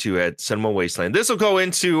talked to at Cinema Wasteland. This will go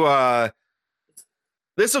into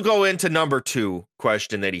number 2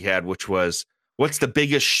 question that he had, which was, what's the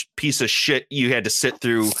biggest piece of shit you had to sit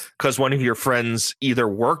through because one of your friends either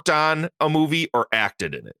worked on a movie or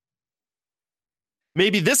acted in it?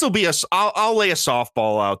 Maybe this will be I'll lay a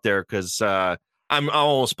softball out there because I'm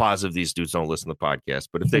almost positive these dudes don't listen to the podcast,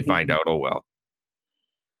 but if they find out, oh well.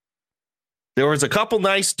 There was a couple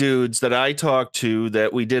nice dudes that I talked to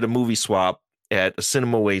that we did a movie swap at a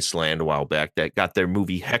Cinema Wasteland a while back that got their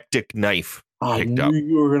movie Hectic Knife picked up. I knew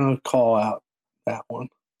you were going to call out that one.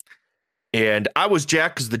 And I was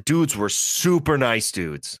jacked because the dudes were super nice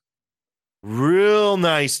dudes. Real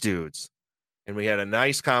nice dudes. And we had a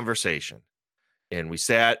nice conversation. And we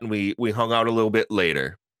sat and we hung out a little bit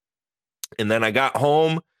later. And then I got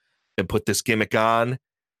home and put this gimmick on.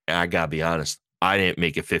 And I got to be honest, I didn't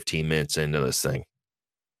make it 15 minutes into this thing.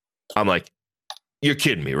 I'm like, you're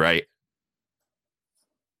kidding me, right?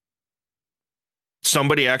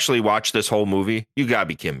 Somebody actually watched this whole movie? You got to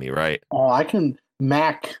be kidding me, right? Oh,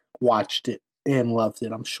 Mac watched it and loved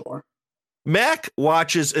it, I'm sure. Mac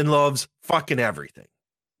watches and loves fucking everything.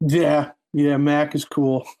 Yeah, Mac is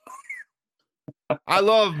cool. I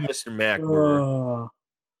love Mr. Mac.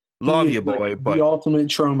 Love you, boy. But the ultimate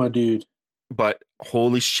Troma dude. But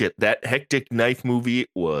holy shit, that Hectic Knife movie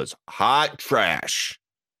was hot trash.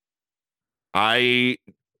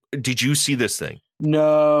 Did you see this thing?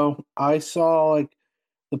 No, I saw like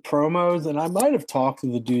the promos, and I might have talked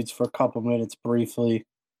to the dudes for a couple minutes briefly.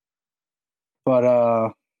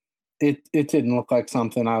 But it didn't look like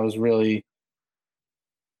something I was really.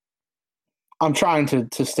 I'm trying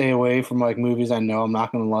to stay away from like movies I know I'm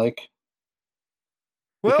not going to like.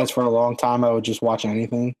 Well, because for a long time I would just watch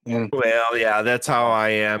anything. Well, yeah, that's how I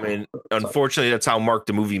am, and unfortunately, that's how Mark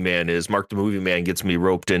the Movie Man is. Mark the Movie Man gets me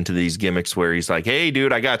roped into these gimmicks where he's like, "Hey,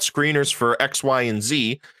 dude, I got screeners for X, Y, and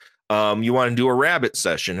Z. You want to do a rabbit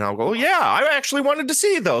session?" And I'll go, "Yeah, I actually wanted to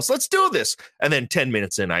see those. Let's do this." And then 10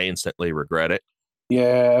 minutes in, I instantly regret it.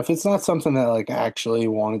 Yeah, if it's not something that like I actually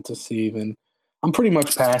wanted to see, then I'm pretty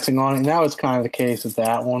much passing on it. And that was kind of the case with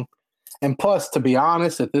that one. And plus, to be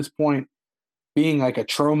honest, at this point, being like a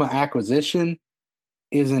Troma acquisition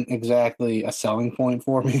isn't exactly a selling point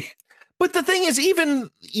for me. But the thing is, even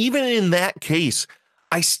in that case,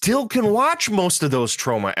 I still can watch most of those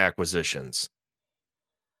Troma acquisitions.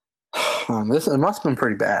 It must have been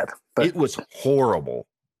pretty bad. But it was horrible.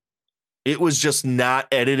 It was just not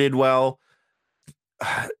edited well.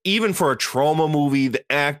 Even for a Troma movie, the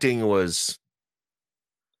acting was...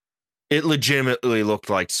 It legitimately looked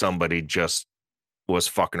like somebody just was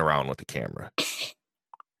fucking around with the camera.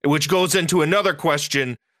 Which goes into another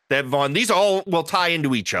question that Vaughn, these all will tie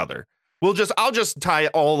into each other. I'll just tie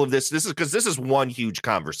all of this. This is one huge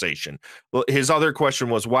conversation. Well, his other question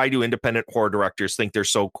was, why do independent horror directors think they're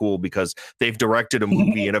so cool because they've directed a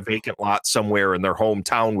movie in a vacant lot somewhere in their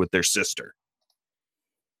hometown with their sister?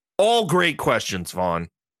 All great questions, Vaughn.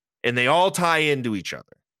 And they all tie into each other.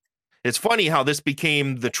 It's funny how this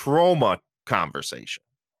became the Troma conversation.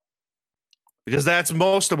 Because that's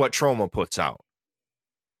most of what Troma puts out.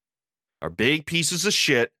 Are big pieces of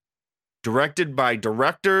shit directed by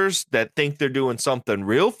directors that think they're doing something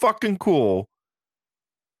real fucking cool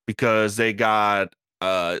because they got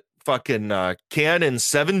fucking Canon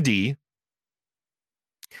 7D,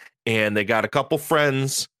 and they got a couple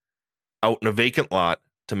friends out in a vacant lot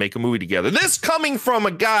to make a movie together. This coming from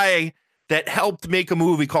a guy that helped make a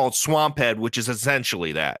movie called Swamphead, which is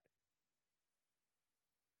essentially that.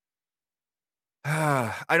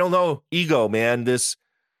 I don't know. Ego, man. The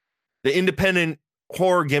independent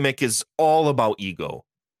horror gimmick is all about ego.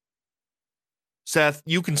 Seth,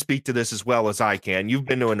 you can speak to this as well as I can. You've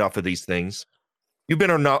been to enough of these things. You've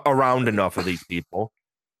been around enough of these people.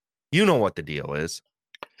 You know what the deal is.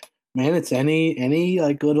 Man, it's any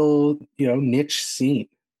like little, niche scene.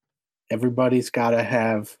 Everybody's got to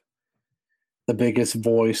have the biggest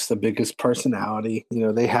voice, the biggest personality.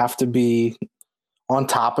 They have to be on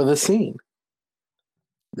top of the scene.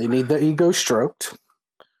 They need their ego stroked.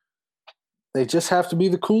 They just have to be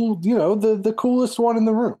the cool, the coolest one in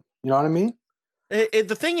the room. You know what I mean?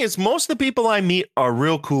 The thing is, most of the people I meet are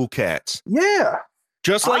real cool cats. Yeah.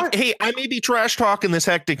 Just like, hey, I may be trash talking this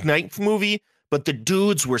Hectic Night movie, but the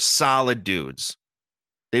dudes were solid dudes.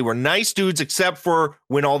 They were nice dudes, except for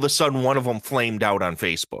when all of a sudden one of them flamed out on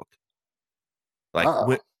Facebook.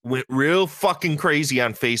 Like, went real fucking crazy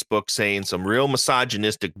on Facebook saying some real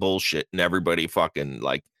misogynistic bullshit, and everybody fucking,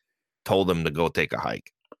 like, told them to go take a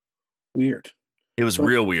hike. Weird. It was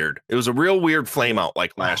real weird. It was a real weird flame out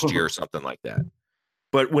like last year or something like that.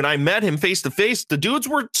 But when I met him face to face, the dudes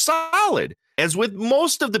were solid, as with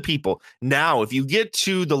most of the people. Now, if you get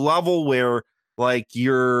to the level where like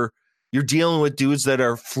you're dealing with dudes that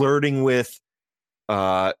are flirting with,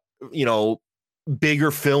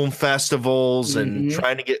 bigger film festivals and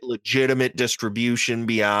trying to get legitimate distribution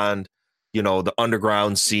beyond, the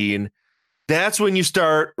underground scene, that's when you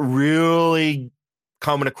start really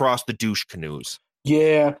coming across the douche canoes.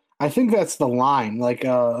 Yeah, I think that's the line. Like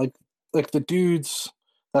the dudes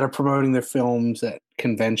that are promoting their films at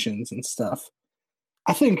conventions and stuff.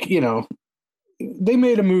 I think, they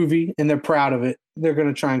made a movie and they're proud of it. They're going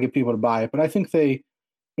to try and get people to buy it. But I think they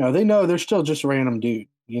know they're still just a random dude,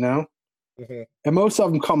 Mm-hmm. And most of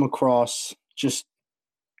them come across just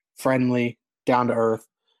friendly, down to earth.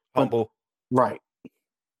 Humble. Right.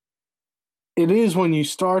 It is when you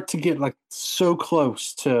start to get like so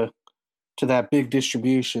close to that big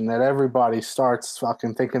distribution that everybody starts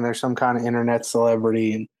fucking thinking they're some kind of internet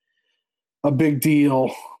celebrity and a big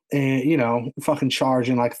deal, and fucking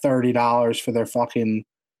charging like $30 for their fucking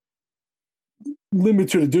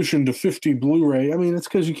limited edition to 50 Blu-ray. I mean, it's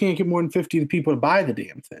because you can't get more than 50 people to buy the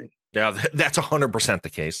damn thing. Yeah, that's 100% the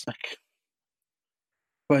case.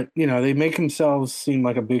 But they make themselves seem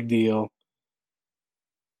like a big deal,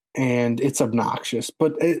 and it's obnoxious.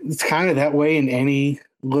 But it's kind of that way in any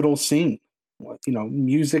little scene.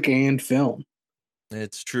 Music and film.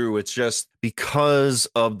 It's true. It's just because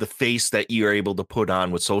of the face that you're able to put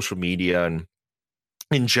on with social media and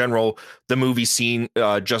in general, the movie scene,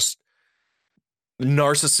 just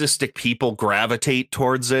narcissistic people gravitate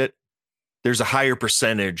towards it. There's a higher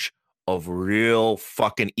percentage of real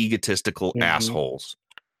fucking egotistical assholes.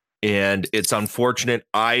 And it's unfortunate.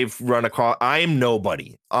 I am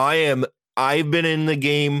nobody. I've been in the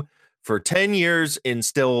game for 10 years and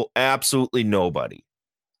still absolutely nobody.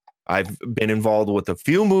 I've been involved with a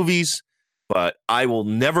few movies, but I will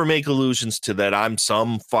never make allusions to that I'm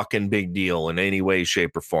some fucking big deal in any way,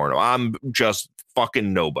 shape, or form. I'm just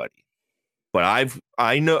fucking nobody. But I've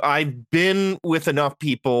been with enough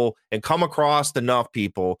people and come across enough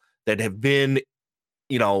people that have been,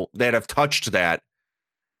 that have touched that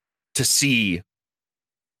to see,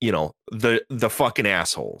 the fucking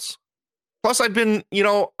assholes. Plus, I've been,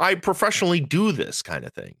 I professionally do this kind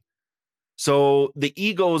of thing. So the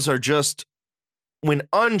egos are just, when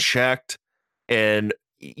unchecked, and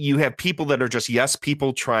you have people that are just yes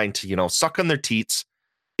people trying to, suck on their teats,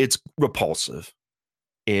 it's repulsive.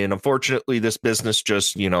 And unfortunately, this business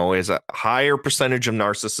just, is a higher percentage of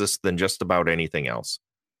narcissists than just about anything else.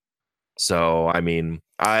 So, I mean,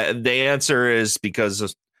 the answer is because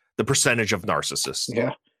of the percentage of narcissists.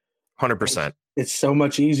 Yeah. 100%. It's so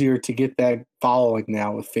much easier to get that following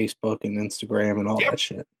now with Facebook and Instagram and all that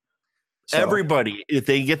shit. So. Everybody, if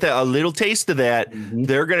they get a little taste of that,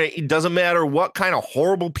 it doesn't matter what kind of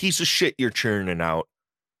horrible piece of shit you're churning out,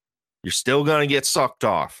 you're still going to get sucked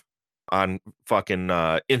off on fucking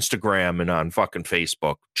Instagram and on fucking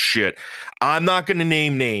Facebook. Shit. I'm not going to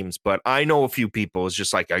name names, but I know a few people. It's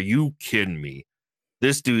just like, are you kidding me?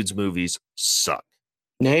 This dude's movies suck.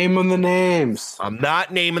 Name them the names. I'm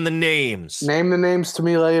not naming the names. Name the names to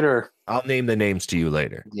me later. I'll name the names to you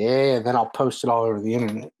later. Yeah, then I'll post it all over the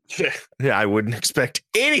internet. Yeah, I wouldn't expect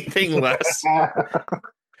anything less.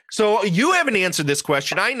 So you haven't answered this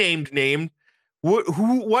question. I named.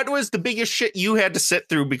 What was the biggest shit you had to sit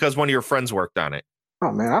through because one of your friends worked on it?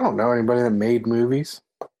 Oh man, I don't know anybody that made movies.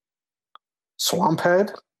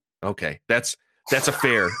 Swamphead. Okay, that's a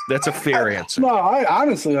fair answer. No, I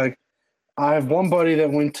honestly I have one buddy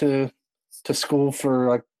that went to school for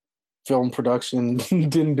like film production,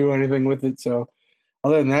 didn't do anything with it. So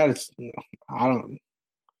other than that, it's I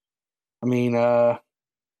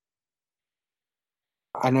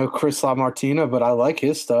know Chris LaMartina, but I like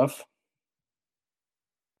his stuff.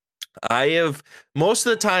 I have most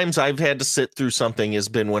of the times I've had to sit through something has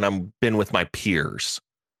been when I'm been with my peers.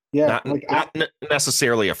 Yeah, not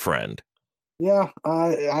necessarily a friend. Yeah,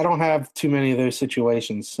 I don't have too many of those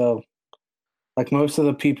situations. So, like most of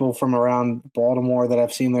the people from around Baltimore that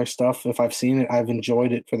I've seen their stuff, if I've seen it, I've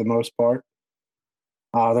enjoyed it for the most part.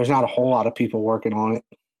 There's not a whole lot of people working on it,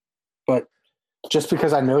 but just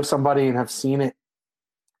because I know somebody and have seen it,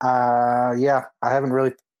 I haven't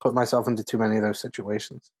really put myself into too many of those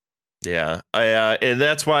situations. Yeah, and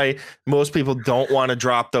that's why most people don't want to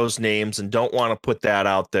drop those names and don't want to put that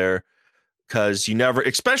out there, because you never,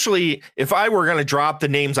 especially if I were going to drop the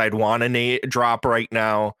names I'd want to drop right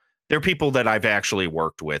now, they're people that I've actually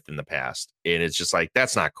worked with in the past, and it's just like,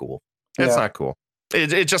 that's not cool. That's not cool.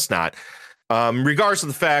 It's just not. Regardless of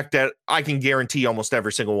the fact that I can guarantee almost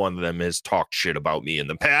every single one of them has talked shit about me in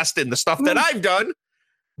the past and the stuff that I've done,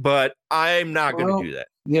 but I'm not going to do that.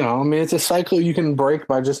 It's a cycle you can break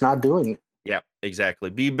by just not doing it. Yeah,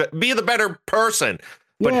 exactly. Be the better person.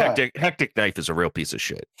 But Hectic Knife is a real piece of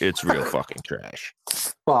shit. It's real fucking trash.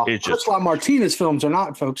 Well, Chris LaMartina's films are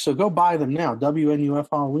not, folks, so go buy them now. WNUF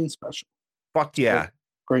Halloween Special. Fuck yeah.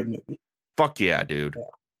 Great movie. Fuck yeah, dude. Yeah.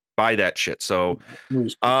 Buy that shit. So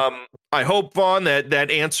I hope, Vaughn,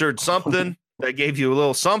 that answered something. That gave you a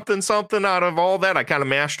little something out of all that. I kind of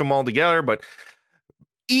mashed them all together, but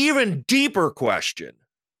even deeper question.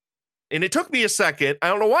 And it took me a second. I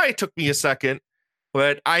don't know why it took me a second,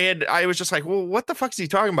 but I was just like, well, what the fuck is he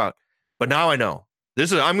talking about? But now I know.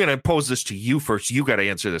 I'm going to pose this to you first. You got to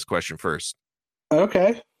answer this question first.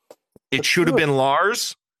 Okay. It should have been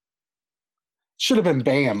Lars. Should have been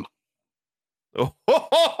Bam.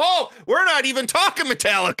 We're not even talking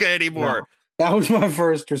Metallica anymore. No, that was my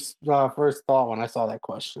first thought when I saw that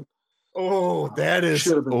question. Oh, that is.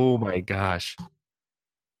 Oh my gosh.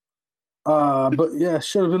 But yeah,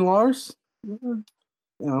 should have been Lars.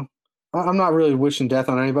 I'm not really wishing death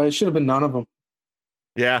on anybody. It should have been none of them.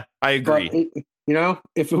 Yeah, I agree. But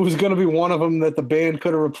if it was going to be one of them that the band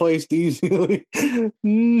could have replaced easily,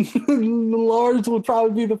 Lars would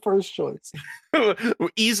probably be the first choice.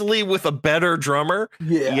 Easily with a better drummer.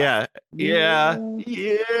 Yeah.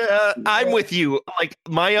 I'm with you. Like,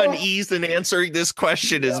 my unease in answering this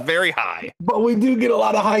question is very high. But we do get a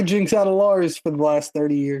lot of hijinks out of Lars for the last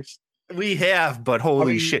 30 years. We have, but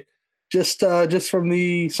holy shit. Just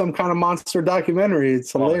from Some Kind of Monster documentary.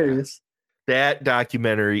 It's hilarious. That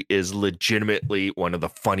documentary is legitimately one of the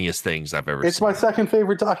funniest things I've ever seen. It's my second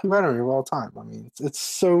favorite documentary of all time. I mean, it's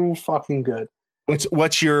so fucking good.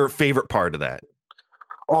 What's your favorite part of that?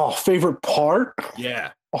 Oh, favorite part?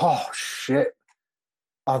 Yeah. Oh, shit.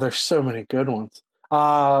 Oh, there's so many good ones.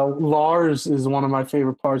 Lars is one of my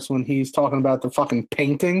favorite parts when he's talking about the fucking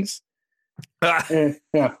paintings. Yeah.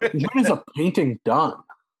 When is a painting done?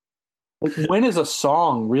 Like, when is a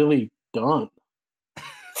song really done?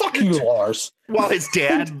 Fuck you, Lars. While his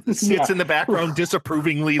dad sits in the background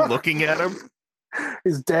disapprovingly looking at him.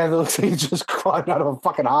 His dad looks like he just climbed out of a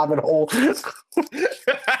fucking hobbit hole.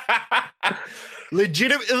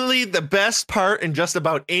 Legitimately, the best part in just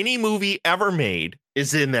about any movie ever made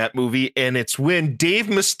is in that movie, and it's when Dave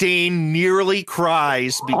Mustaine nearly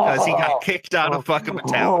cries because he got kicked out of fucking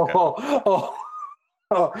Metallica.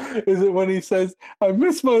 Is it when he says, "I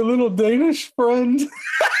miss my little Danish friend"?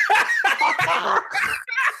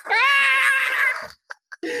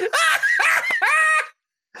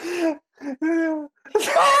 You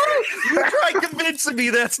try convincing me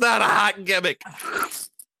that's not a hot gimmick.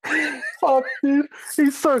 Fuck, dude.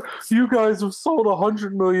 He's like, you guys have sold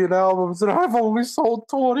 100 million albums, and I've only sold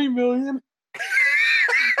 20 million.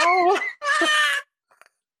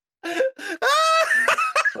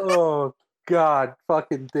 Oh, God.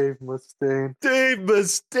 Fucking Dave Mustaine. Dave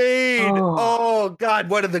Mustaine. Oh, God.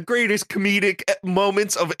 One of the greatest comedic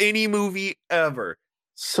moments of any movie ever.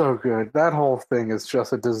 So good. That whole thing is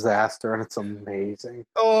just a disaster, and it's amazing.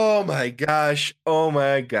 Oh, my gosh. Oh,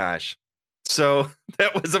 my gosh. So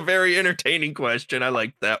that was a very entertaining question. I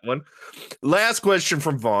like that one. Last question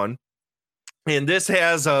from Vaughn. And this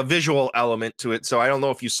has a visual element to it. So I don't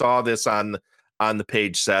know if you saw this on the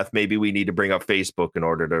page, Seth. Maybe we need to bring up Facebook in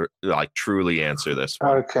order to like truly answer this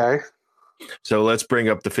one. Okay. So let's bring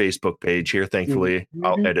up the Facebook page here. Thankfully,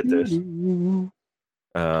 I'll edit this.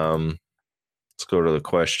 Let's go to the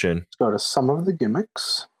question. Let's go to some of the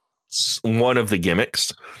gimmicks. One of the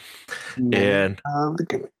gimmicks. And the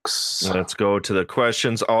gimmicks. Let's go to the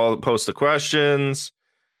questions. I'll post the questions.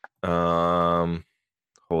 Holy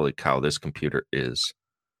cow, this computer is.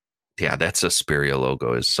 Yeah, that's a Xperia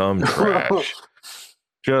logo. Is some trash.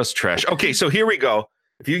 Just trash. Okay, so here we go.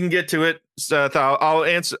 If you can get to it, Seth, I'll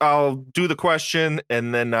answer. I'll do the question,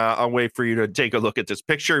 and then I'll wait for you to take a look at this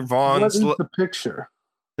picture. What is the picture?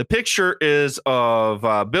 The picture is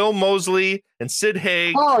of Bill Moseley and Sid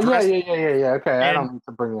Haig. Oh, yeah. Okay, I don't need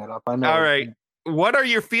to bring that up. I know. All right. What are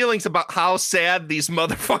your feelings about how sad these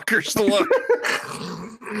motherfuckers look?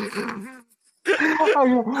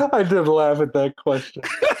 I did laugh at that question.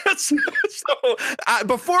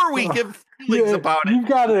 Before we give feelings about it, you've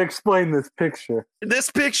got to explain this picture. This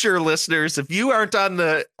picture, listeners, if you aren't on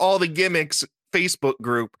the All the Gimmicks Facebook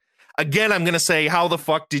group, again, I'm going to say, how the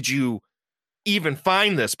fuck did you even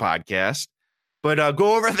find this podcast? But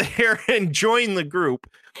go over there and join the group.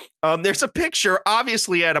 There's a picture,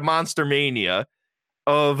 obviously, at a Monster Mania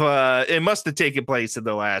of it must have taken place in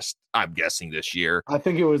the last, I'm guessing, this year. I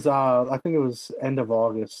think it was end of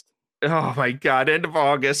August. Oh my God, end of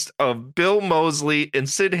August, of Bill Moseley and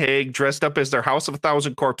Sid Haig dressed up as their House of a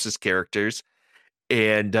Thousand Corpses characters.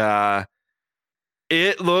 And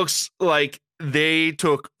it looks like they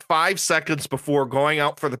took 5 seconds before going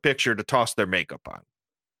out for the picture to toss their makeup on.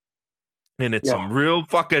 And it's some real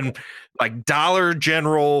fucking like Dollar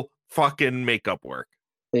General fucking makeup work.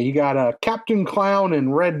 Yeah, you got a Captain Clown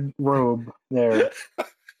in red robe there.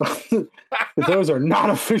 Those are not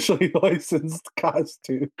officially licensed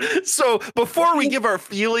costumes. So before we give our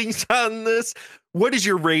feelings on this, what is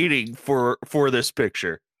your rating for this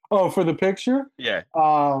picture? Oh, for the picture? Yeah.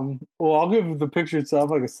 Well, I'll give the picture itself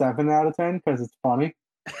like a 7 out of 10 because it's funny.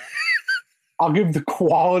 I'll give the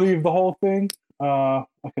quality of the whole thing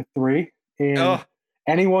like a 3. And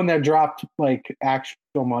anyone that dropped like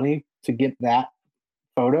actual money to get that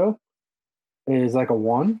photo is like a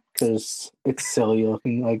 1 because it's silly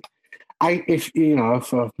looking. Like if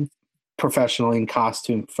a professionally in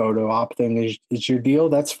costume photo op thing is your deal,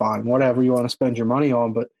 that's fine. Whatever you want to spend your money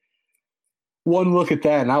on, but one look at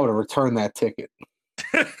that and I would have returned that ticket.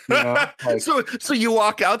 You know? Like, so you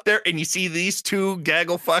walk out there and you see these two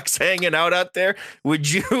gaggle fucks hanging out there.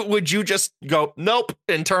 Would you just go nope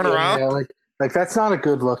and turn around? Yeah, like that's not a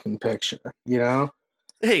good looking picture, you know?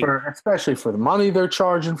 Hey, especially for the money they're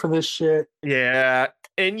charging for this shit. Yeah,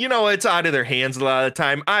 and it's out of their hands a lot of the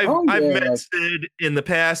time. I've met Sid in the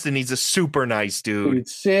past, and he's a super nice dude.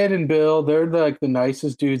 Sid and Bill, they're like the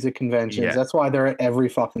nicest dudes at conventions. Yeah. That's why they're at every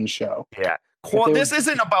fucking show. Yeah, this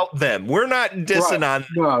isn't about them. We're not dissing on.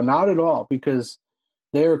 No, not at all. Because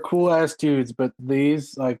they're cool ass dudes, but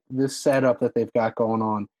this setup that they've got going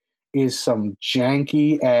on is some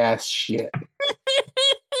janky ass shit.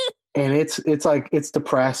 And it's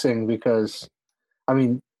depressing because, I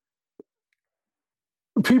mean,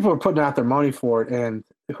 people are putting out their money for it, and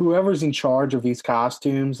whoever's in charge of these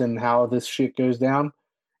costumes and how this shit goes down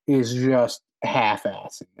is just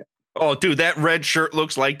half-assing it. Oh, dude, that red shirt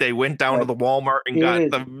looks like they went down to the Walmart and got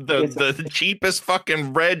the cheapest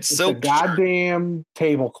fucking red silk goddamn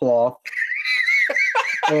tablecloth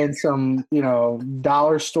and some,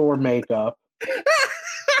 dollar store makeup.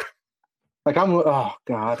 Like oh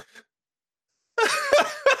God.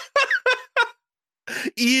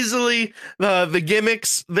 Easily the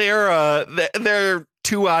gimmicks they're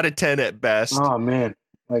 2 out of 10 at best. Oh man,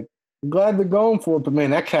 like I'm glad they're going for it, but man,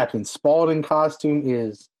 that Captain Spaulding costume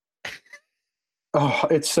is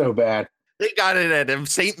it's so bad. They got it at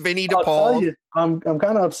St. Vinnie de Paul. I'm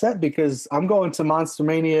kind of upset because I'm going to Monster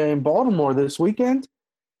Mania in Baltimore this weekend,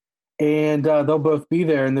 and they'll both be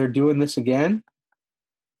there, and they're doing this again.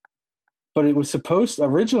 But it was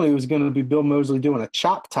originally it was going to be Bill Moseley doing a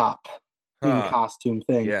chop top costume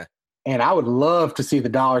thing. Yeah. And I would love to see the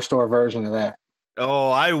dollar store version of that. Oh,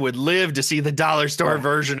 I would live to see the dollar store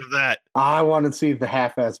version of that. I want to see the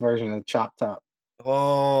half-ass version of the chop top.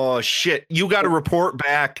 Oh shit. You got to report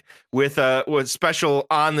back with special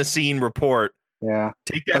on the scene report. Yeah.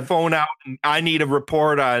 Take that phone out and I need a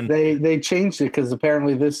report on. They changed it because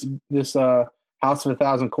apparently this House of a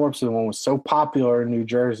Thousand Corpses one was so popular in New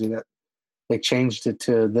Jersey that they changed it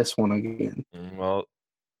to this one again. Well,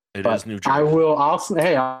 it is New Jersey. I'll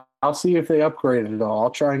see if they upgraded it all. I'll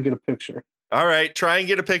try and get a picture. All right, try and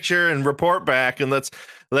get a picture and report back, and let's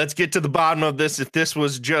get to the bottom of this. If this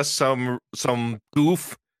was just some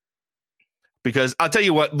goof, because I'll tell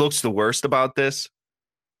you what looks the worst about this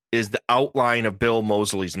is the outline of Bill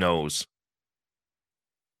Moseley's nose.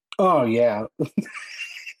 Oh yeah,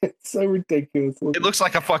 it's so ridiculous. It looks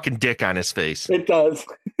like a fucking dick on his face. It does.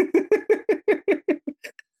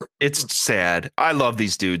 It's sad. I love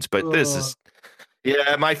these dudes, but this is,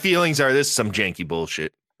 yeah, my feelings are this is some janky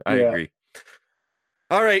bullshit. I agree.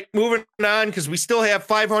 All right, moving on because we still have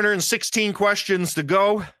 516 questions to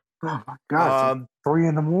go. Oh my God, it's 3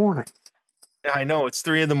 a.m. I know it's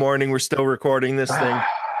 3 a.m. We're still recording this thing.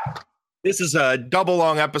 This is a double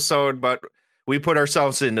long episode, but we put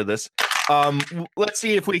ourselves into this. Let's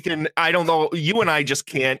see if we can. I don't know. You and I just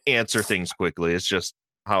can't answer things quickly. It's just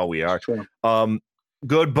how we are. Sure.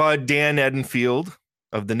 Good bud Dan Edenfield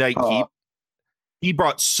of the Night Keep. He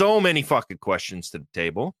brought so many fucking questions to the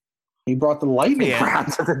table. He brought the lightning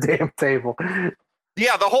round to the damn table.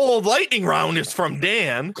 Yeah, the whole lightning round is from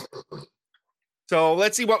Dan. So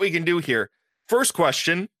let's see what we can do here. First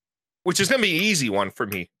question, which is going to be an easy one for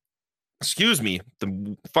me. Excuse me,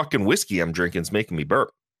 the fucking whiskey I'm drinking is making me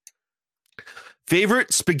burp.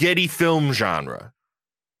 Favorite spaghetti film genre?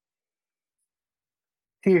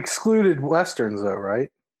 He excluded westerns, though,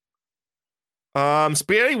 right?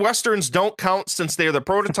 Spaghetti westerns don't count since they're the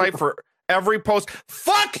prototype for every post.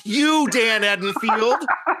 Fuck you, Dan Edenfield.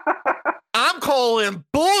 I'm calling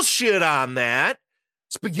bullshit on that.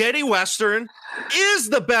 Spaghetti western is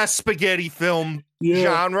the best spaghetti film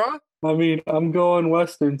genre. I mean, I'm going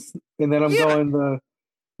westerns, and then I'm going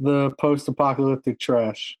the post-apocalyptic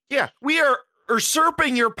trash. Yeah, we are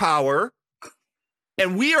usurping your power.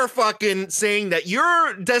 And we are fucking saying that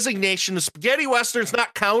your designation of spaghetti westerns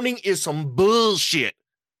not counting is some bullshit.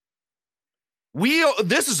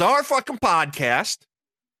 This is our fucking podcast.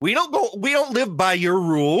 We don't live by your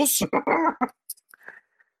rules. You're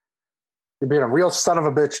being a real son of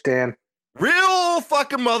a bitch, Dan. Real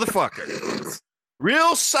fucking motherfucker.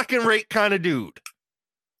 Real second rate kind of dude.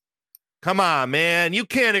 Come on, man. You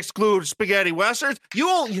can't exclude spaghetti westerns.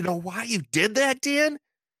 You know why you did that, Dan?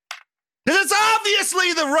 It's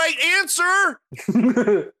obviously the right answer.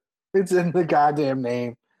 It's in the goddamn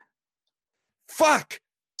name. Fuck.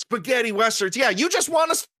 Spaghetti westerns. Yeah, you just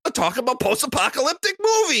want us to talk about post-apocalyptic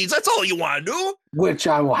movies. That's all you want to do. Which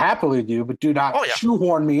I will happily do, but do not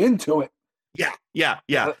shoehorn me into it. Yeah.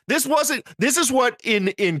 This is what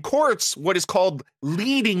in courts, what is called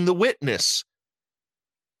leading the witness.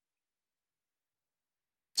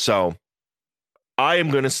 So I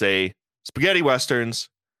am going to say spaghetti westerns.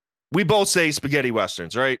 We both say spaghetti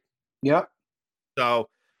westerns, right? Yep. So,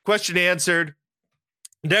 question answered.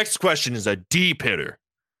 Next question is a deep hitter.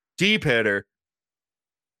 Deep hitter.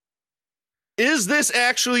 Is this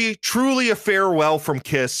actually truly a farewell from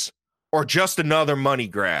Kiss or just another money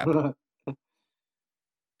grab?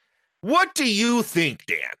 What do you think,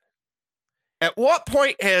 Dan? At what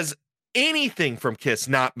point has anything from Kiss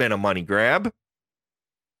not been a money grab?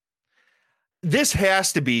 This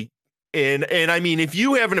has to be. And I mean, if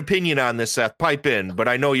you have an opinion on this, Seth, pipe in, but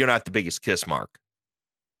I know you're not the biggest Kiss mark.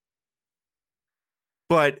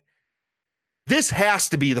 But this has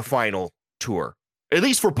to be the final tour, at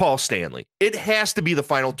least for Paul Stanley. It has to be the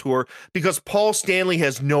final tour because Paul Stanley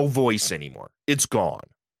has no voice anymore. It's gone.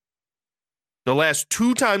 The last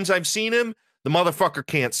 2 times I've seen him, the motherfucker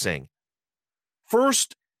can't sing.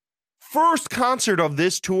 First concert of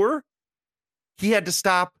this tour, he had to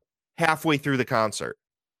stop halfway through the concert.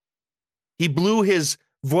 He blew his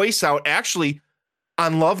voice out, actually,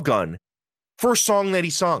 on Love Gun. First song that he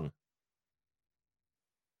sung.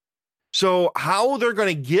 So how they're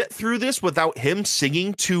going to get through this without him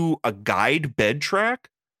singing to a guide bed track,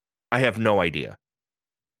 I have no idea.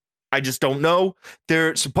 I just don't know.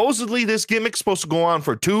 Supposedly this gimmick's supposed to go on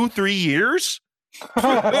for 2-3 years.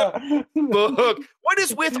 Look, what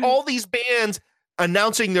is with all these bands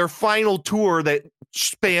announcing their final tour that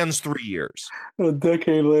spans 3 years? A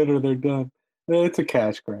decade later, they're done. It's a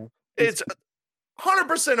cash grab. It's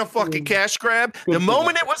 100% a fucking cash grab. The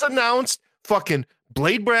moment it was announced, fucking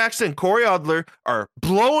Blade Braxton and Corey Adler are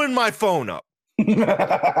blowing my phone up.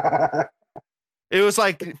 It was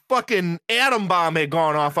like fucking atom bomb had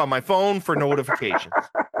gone off on my phone for notifications.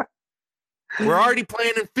 We're already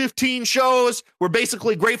playing in 15 shows. We're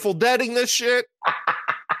basically Grateful Deading this shit.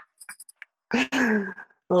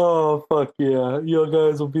 Oh, fuck yeah. You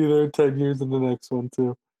guys will be there 10 years in the next one,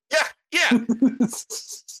 too. Yeah.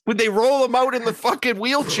 When they roll them out in the fucking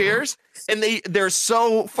wheelchairs and they're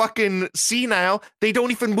so fucking senile, they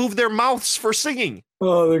don't even move their mouths for singing.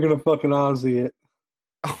 Oh, they're going to fucking Ozzy it.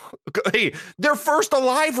 Hey, their first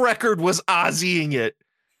Alive record was Ozzying it.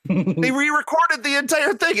 They re-recorded the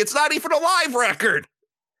entire thing. It's not even a live record.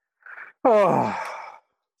 Oh.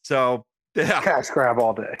 So, yeah. Cash grab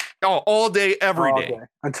all day. Oh, all day, every day.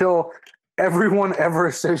 Until everyone ever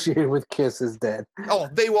associated with Kiss is dead. Oh,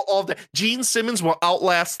 they will all die. Gene Simmons will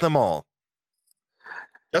outlast them all.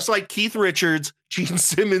 Just like Keith Richards, Gene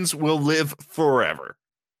Simmons will live forever.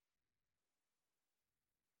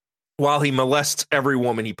 While he molests every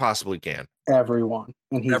woman he possibly can. Everyone.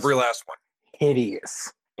 And he's every last one.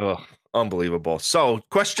 Hideous. Oh, unbelievable. So,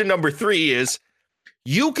 question number 3 is,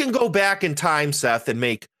 you can go back in time, Seth, and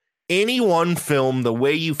make any one film the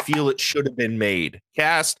way you feel it should have been made.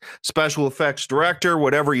 Cast, special effects, director,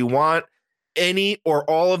 whatever you want, any or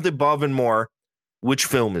all of the above and more. Which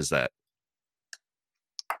film is that?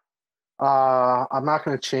 I'm not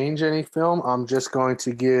going to change any film. I'm just going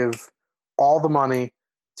to give all the money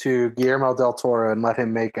to Guillermo del Toro and let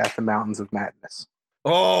him make At the Mountains of Madness.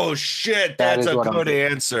 Oh, shit. That's a good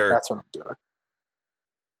answer. That's what I'm doing.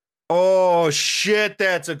 Oh, shit.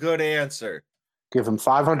 That's a good answer. Give him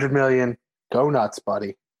 $500 million. Go nuts,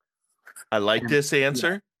 buddy. I like this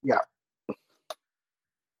answer. Yeah.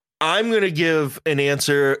 I'm going to give an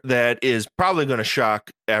answer that is probably going to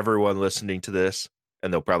shock everyone listening to this,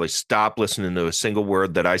 and they'll probably stop listening to a single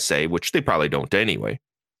word that I say, which they probably don't anyway.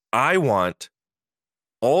 I want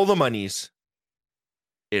all the monies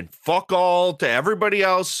and fuck all to everybody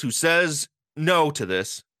else who says no to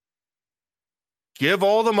this. Give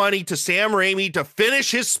all the money to Sam Raimi to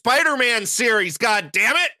finish his Spider-Man series. God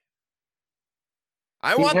damn it.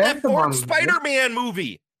 I want that fourth Spider-Man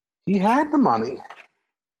movie. He had the money.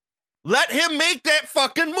 Let him make that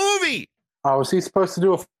fucking movie. Oh, was he supposed to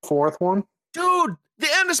do a fourth one? Dude, the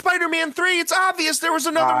end of Spider-Man 3, it's obvious there was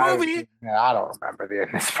another movie. Yeah, I don't remember the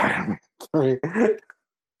end of Spider-Man 3.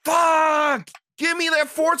 Fuck! Give me that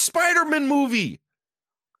fourth Spider-Man movie.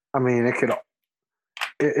 I mean,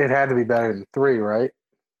 it had to be better than 3, right?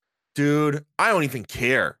 Dude, I don't even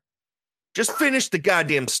care. Just finish the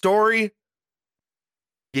goddamn story.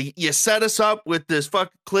 You set us up with this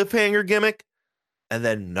fucking cliffhanger gimmick, and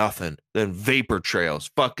then nothing. Then vapor trails.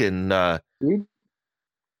 Fucking Dude,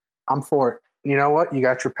 I'm for it. You know what? You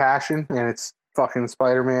got your passion, and it's fucking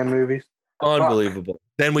Spider-Man movies. Unbelievable. Fuck.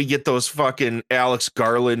 Then we get those fucking Alex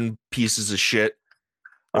Garland pieces of shit.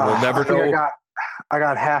 And we'll never know. I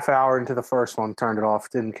got half hour into the first one, turned it off,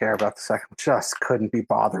 didn't care about the second. Just couldn't be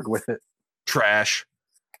bothered with it. Trash.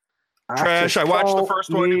 Trash. I watched the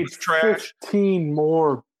first one. It was trash. 15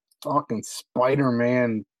 more fucking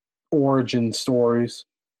Spider-Man origin stories.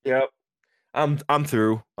 Yep. I'm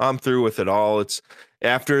through. I'm through with it all. It's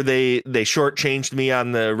after they shortchanged me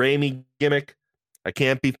on the Raimi gimmick. I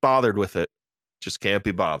can't be bothered with it. Just can't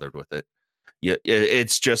be bothered with it.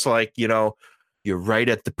 It's just like, you're right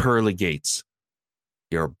at the pearly gates.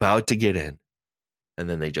 You're about to get in, and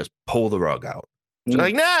then they just pull the rug out. It's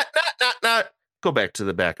like, nah. Go back to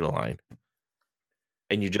the back of the line.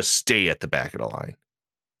 And you just stay at the back of the line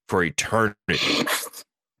for eternity.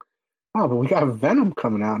 Oh, but we got Venom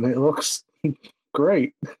coming out, and it looks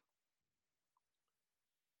great.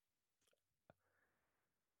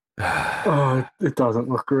 Oh, it doesn't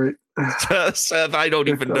look great. Seth, I don't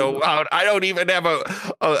even know how. I don't even have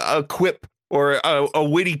a quip or a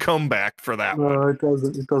witty comeback for that one. No, it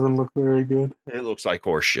doesn't. It doesn't look very good. It looks like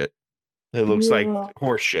horse shit. It looks like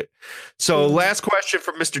horse shit. So, last question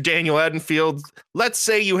from Mr. Daniel Edenfield. Let's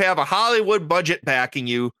say you have a Hollywood budget backing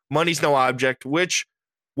you. Money's no object.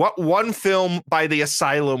 What one film by the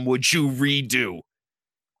Asylum would you redo?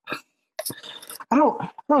 I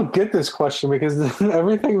don't get this question because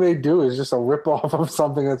everything they do is just a ripoff of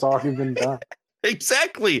something that's already been done.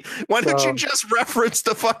 Exactly. Why don't you just reference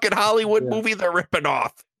the fucking Hollywood movie they're ripping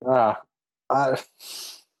off?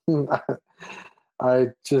 I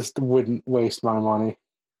just wouldn't waste my money.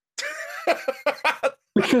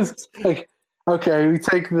 Because, okay, we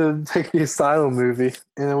take the Asylum movie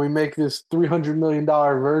and then we make this $300 million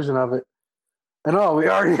version of it. And we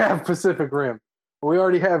already have Pacific Rim. We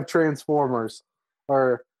already have Transformers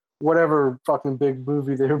or whatever fucking big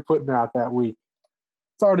movie they were putting out that week.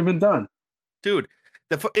 It's already been done. Dude,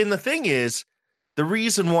 the thing is, the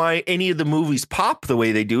reason why any of the movies pop the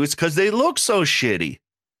way they do is because they look so shitty.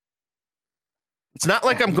 It's not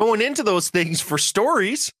like I'm going into those things for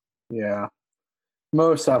stories. Yeah.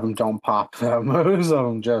 Most of them don't pop, though. Most of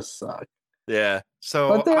them just suck. Yeah.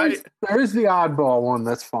 So, but there is the oddball one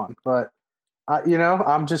that's fun. But,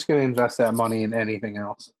 I'm just going to invest that money in anything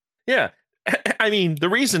else. Yeah. I mean, the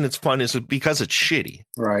reason it's fun is because it's shitty.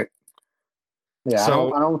 Right. Yeah,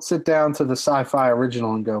 so, I don't sit down to the sci-fi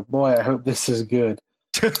original and go, boy, I hope this is good.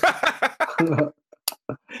 It's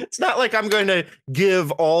not like I'm going to give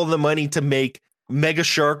all the money to make Mega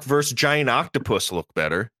Shark versus Giant Octopus look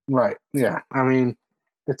better. Right. Yeah. I mean,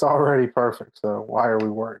 it's already perfect. So why are we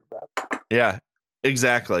worried about it? Yeah,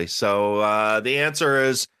 exactly. So the answer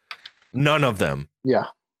is None of them. Yeah.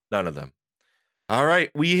 None of them. All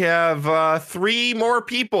right. We have 3 more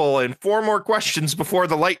people and 4 more questions before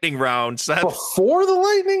the lightning round. Seth. Before the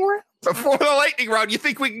lightning round? Before the lightning round. You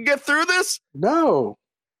think we can get through this? No.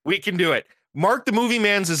 We can do it. Mark the Movie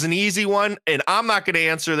Man's is an easy one, and I'm not going to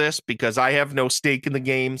answer this because I have no stake in the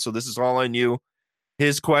game, so this is all on you.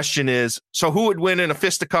 His question is, so who would win in a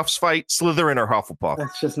fisticuffs fight, Slytherin or Hufflepuff?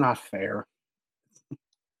 That's just not fair.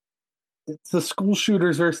 It's the school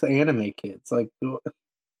shooters versus the anime kids. Like,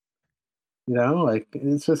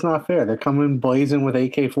 it's just not fair. They're coming blazing with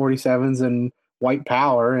AK-47s and white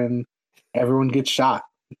power, and everyone gets shot.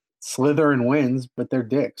 Slytherin wins, but they're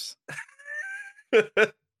dicks.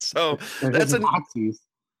 So they're that's Nazis.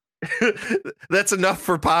 That's enough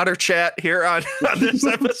for Potter chat here on this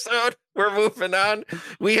episode. We're moving on.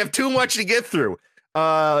 We have too much to get through.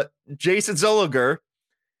 Jason Zilliger,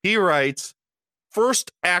 he writes,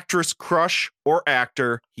 first actress crush or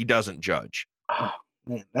actor he doesn't judge. Oh,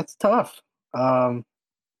 man, that's tough. I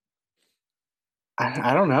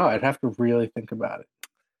don't know. I'd have to really think about it.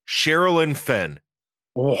 Sherilyn Fenn.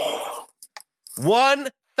 Oh.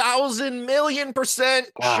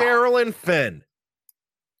 1,000,000,000% Wow. Sherilyn Fenn.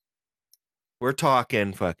 We're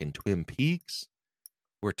talking fucking Twin Peaks.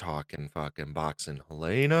 We're talking fucking Boxing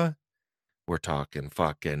Helena. We're talking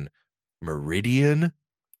fucking Meridian.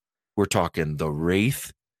 We're talking The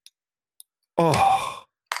Wraith. Oh.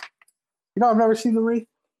 I've never seen The Wraith.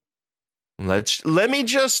 It's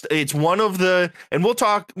one of the, and we'll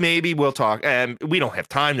talk, and we don't have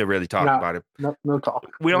time to really talk about it. No talk.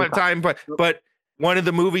 We don't have time, but one of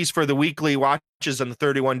the movies for the weekly watches on the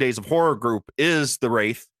 31 Days of Horror group is The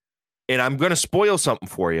Wraith. And I'm going to spoil something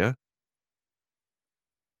for you.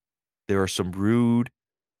 There are some rude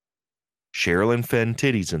Sherilyn Fenn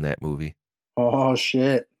titties in that movie. Oh,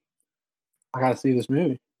 shit. I got to see this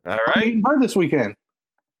movie. All I'm right. meeting her this weekend.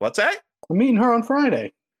 What's that? I'm meeting her on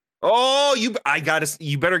Friday. Oh, you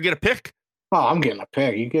better get a pic. Oh, I'm getting a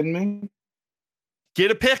pic. You kidding me?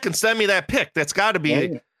 Get a pic and send me that pic. That's got to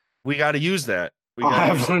be, we got to use that.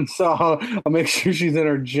 I'll make sure she's in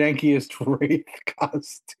her jankiest Wraith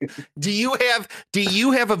costume. Do you have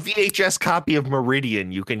a VHS copy of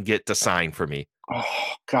Meridian you can get to sign for me?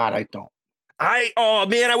 Oh, God, I don't. Oh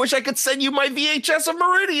man, I wish I could send you my VHS of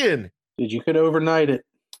Meridian. Dude, you could overnight it.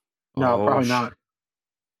 No, probably not.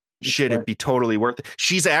 Shit, it'd be totally worth it.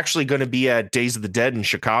 She's actually going to be at Days of the Dead in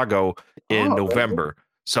Chicago in November.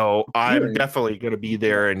 So I'm definitely going to be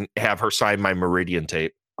there and have her sign my Meridian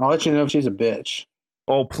tape. I'll let you know if she's a bitch.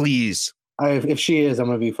 Oh, please. If she is, I'm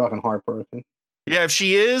going to be fucking heartbroken. Yeah, if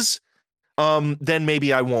she is, then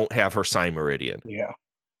maybe I won't have her sign Meridian. Yeah.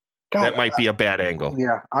 God, that might be a bad angle.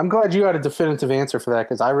 Yeah. I'm glad you had a definitive answer for that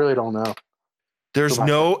because I really don't know. There's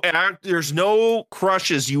no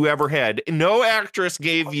crushes you ever had. No actress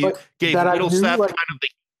gave little Seth kind of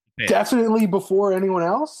the definitely before anyone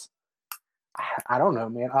else. I don't know,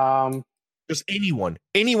 man. Just anyone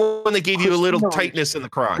that gave you a little tightness in the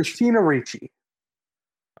crotch. Christina Ricci.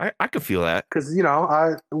 I could feel that because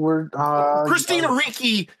Christina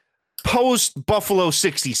Ricci post Buffalo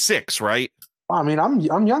 66, right? I mean, I'm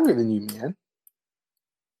younger than you, man.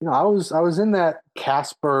 I was in that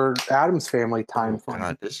Casper Addams Family time frame.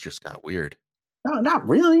 God, this just got weird. No, not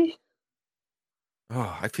really.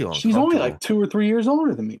 Oh, I feel she's only like 2 or 3 years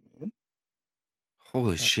older than me, man.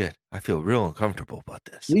 Holy shit. I feel real uncomfortable about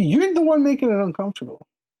this. You're the one making it uncomfortable.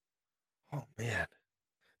 Oh, man.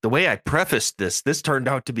 The way I prefaced this turned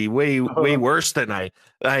out to be way worse than I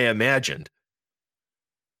imagined.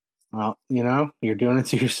 Well, you're doing it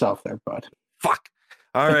to yourself there, bud. Fuck.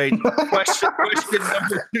 All right. Question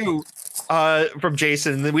number 2 from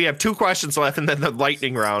Jason. Then we have 2 questions left and then the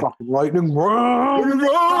lightning round. Lightning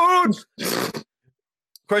round.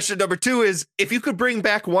 Question number 2 is, if you could bring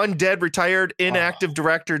back one dead, retired, inactive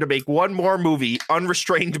director to make one more movie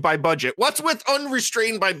unrestrained by budget. What's with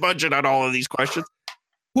unrestrained by budget on all of these questions?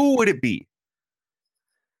 Who would it be?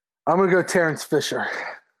 I'm going to go Terrence Fisher.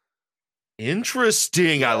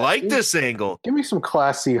 Interesting. I like this angle. Give me some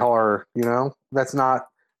classy horror, that's not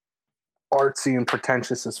artsy and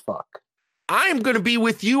pretentious as fuck. I'm going to be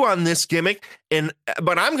with you on this gimmick,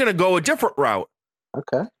 but I'm going to go a different route.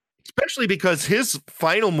 Okay. Especially because his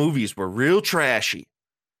final movies were real trashy.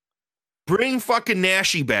 Bring fucking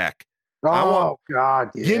Naschy back. Oh,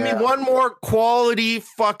 God. Yeah. Give me one more quality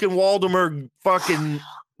fucking Waldemar fucking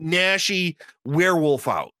Naschy werewolf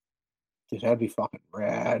out. Dude, that'd be fucking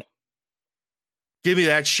rad. Give me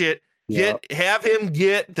that shit. Yep. Have him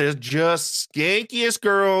get the just skankiest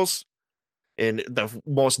girls in the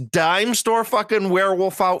most dime store fucking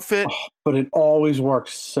werewolf outfit. Oh, but it always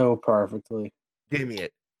works so perfectly. Give me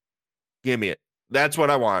it. That's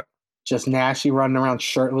what I want. just Nashy running around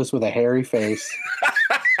shirtless with a hairy face.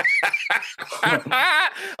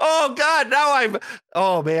 Oh God,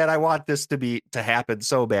 oh man, I want this to happen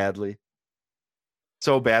so badly.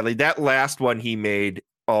 So badly. That last one he made,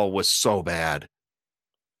 was so bad.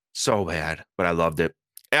 So bad, but I loved it.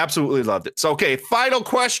 Absolutely loved it. So, okay, final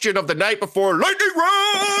question of the night before Lightning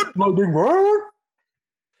Round. Lightning Round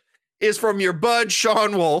is from your bud,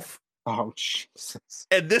 Sean Wolf. Oh, Jesus.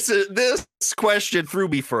 And this question threw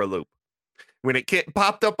me for a loop. When it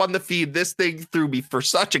popped up on the feed, this thing threw me for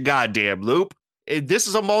such a goddamn loop. This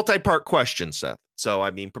is a multi-part question, Seth. So,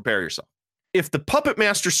 I mean, prepare yourself. If the Puppet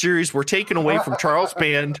Master series were taken away from Charles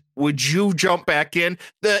Band, would you jump back in?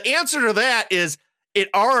 The answer to that is it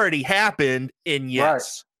already happened, and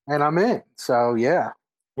yes. Right. And I'm in. So, yeah.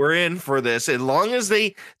 We're in for this. As long as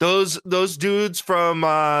those dudes from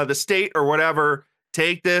the state or whatever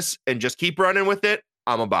take this and just keep running with it,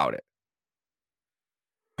 I'm about it.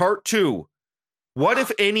 Part 2. What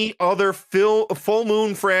if any other full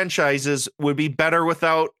moon franchises would be better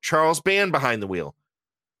without Charles Band behind the wheel?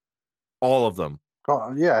 All of them.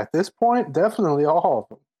 Oh, yeah, at this point, definitely all of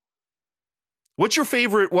them. What's your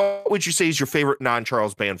favorite? What would you say is your favorite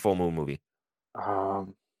non-Charles Band full moon movie?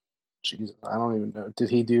 Jesus, I don't even know. Did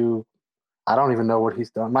he do? I don't even know what he's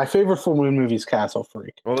done. My favorite full moon movie is Castle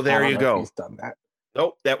Freak. Oh, there you go. He's done that.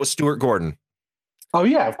 Nope, that was Stuart Gordon. Oh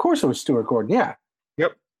yeah, of course it was Stuart Gordon. Yeah.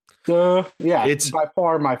 Yep. Yeah, it's by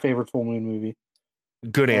far my favorite full moon movie.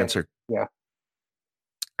 Good answer. Yeah.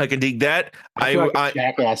 I can dig that. I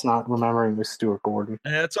jackass not remembering was Stuart Gordon.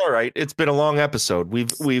 That's all right. It's been a long episode.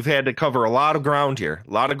 We've had to cover a lot of ground here.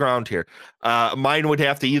 Mine would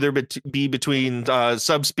have to either be between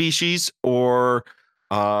Subspecies or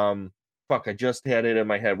I just had it in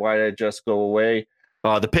my head. Why did it just go away?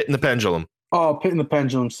 The Pit and the Pendulum. Oh, Pit and the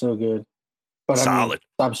Pendulum's so good. But solid.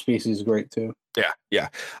 I mean, Subspecies is great too. Yeah.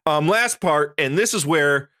 Last part, and this is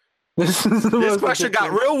where this question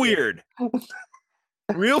got real weird.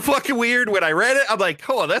 Real fucking weird. When I read it, I'm like,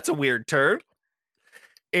 oh, that's a weird turn.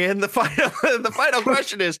 And the final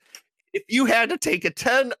question is, if you had to take a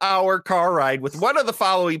 10-hour car ride with one of the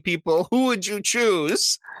following people, who would you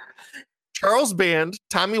choose? Charles Band,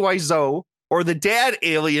 Tommy Wiseau, or the dad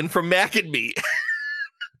alien from Mac and Me?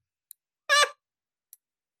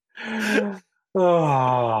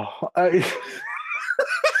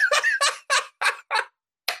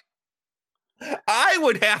 I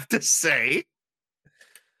would have to say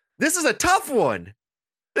this is a tough one.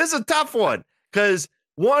 Because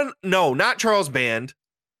not Charles Band,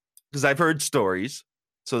 because I've heard stories.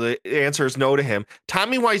 So the answer is no to him.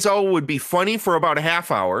 Tommy Wiseau would be funny for about a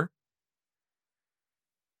half hour.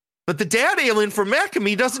 But the dad alien from Mac and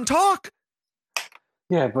Me doesn't talk.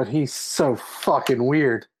 Yeah, but he's so fucking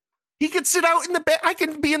weird. He could sit out in the back. I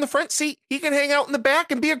can be in the front seat. He can hang out in the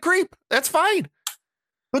back and be a creep. That's fine.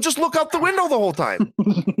 He'll just look out the window the whole time.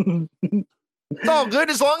 It's all good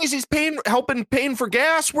as long as he's paying for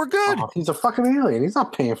gas. We're good. Oh, he's a fucking alien. He's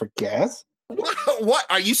not paying for gas. What?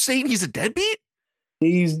 Are you saying he's a deadbeat?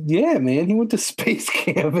 Yeah, man. He went to space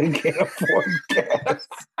camp and can't afford gas.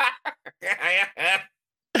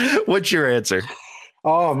 What's your answer?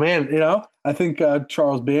 Oh man, I think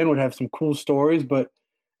Charles Band would have some cool stories, but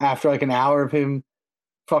after like an hour of him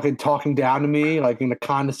fucking talking down to me, like in a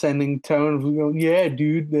condescending tone, yeah,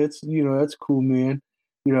 dude, that's cool, man.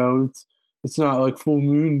 It's not like full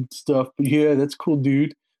moon stuff, but yeah, that's cool,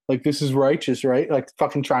 dude. Like, this is righteous, right? Like,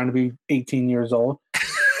 fucking trying to be 18 years old.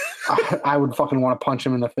 I would fucking want to punch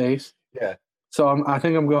him in the face. Yeah. So I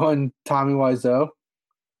think I'm going Tommy Wiseau.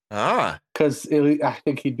 Because I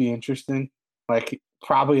think he'd be interesting. Like,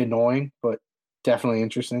 probably annoying, but definitely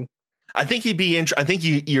interesting. I think he'd be I think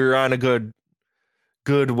you're on a good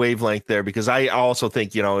wavelength there, because I also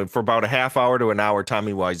think, for about a half hour to an hour,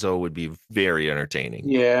 Tommy Wiseau would be very entertaining.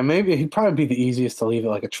 Yeah, maybe he'd probably be the easiest to leave at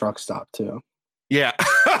like a truck stop too. Yeah.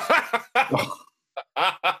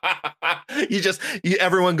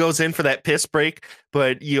 Everyone goes in for that piss break,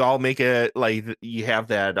 but you all make it like you have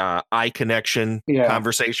that eye connection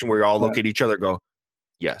conversation where you all look at each other and go,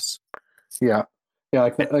 yes. Yeah. Yeah,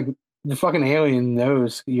 like the fucking alien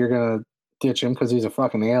knows you're gonna ditch him because he's a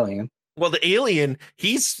fucking alien. Well, the alien,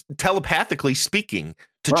 he's telepathically speaking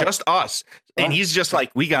to just us. And he's just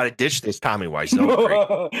like, we got to ditch this Tommy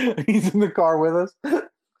Wiseau. He's in the car with us.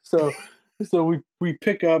 So we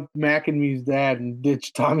pick up Mac and Me's dad and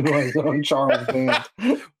ditch Tommy Wiseau and Charles Band.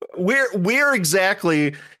 Where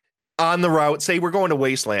exactly on the route, say we're going to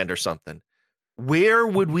Wasteland or something, where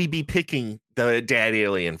would we be picking the dad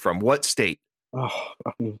alien from? What state? Oh,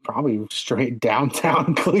 I mean, probably straight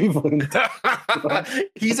downtown Cleveland.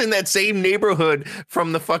 He's in that same neighborhood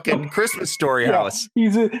from the fucking Christmas Story house.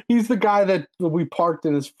 He's the guy that we parked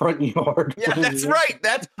in his front yard. Yeah, that's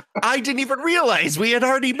right. I didn't even realize we had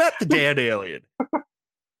already met the damn alien.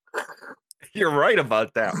 You're right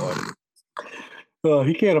about that one.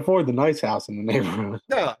 He can't afford the nice house in the neighborhood.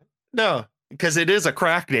 No, because it is a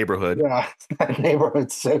crack neighborhood. Yeah, that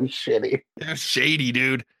neighborhood's so shitty. Yeah, shady,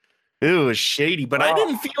 dude. It was shady, but I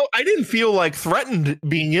didn't feel like threatened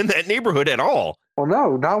being in that neighborhood at all. Well,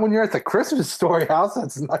 no, not when you're at the Christmas Story house.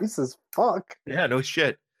 That's nice as fuck. Yeah, no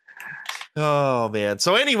shit. Oh man.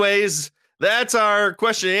 So, anyways, that's our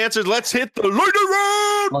question and answers. Let's hit the lightning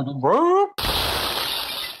round.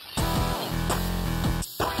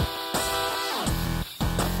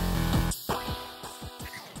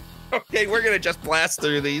 Okay, we're gonna just blast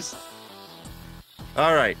through these.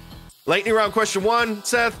 All right. Lightning round question 1,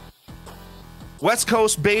 Seth. West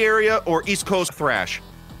Coast Bay Area or East Coast thrash?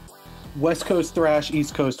 West Coast thrash,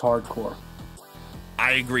 East Coast hardcore.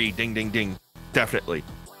 I agree. Ding, ding, ding. Definitely.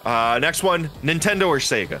 Next one, Nintendo or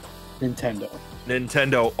Sega?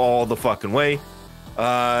 Nintendo all the fucking way.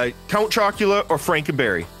 Count Chocula or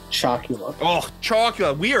Frankenberry? Chocula. Oh,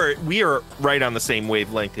 Chocula. We are right on the same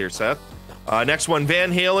wavelength here, Seth. Next one,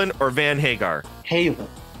 Van Halen or Van Hagar?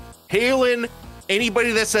 Halen.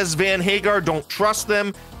 Anybody that says Van Hagar, don't trust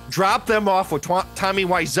them. Drop them off with Tommy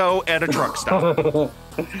Wiseau at a truck stop.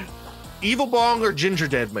 Evil Bong or Ginger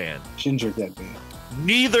Dead Man? Ginger Dead Man.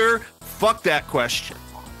 Neither. Fuck that question.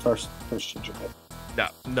 First Ginger Dead. No,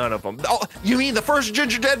 none of them. Oh, you mean the first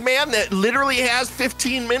Ginger Dead Man that literally has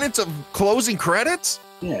 15 minutes of closing credits?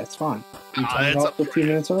 Yeah, it's fine. That's 15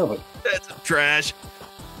 minutes early. That's trash.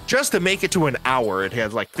 Just to make it to an hour, it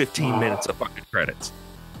has like 15 minutes of fucking credits.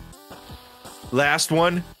 Last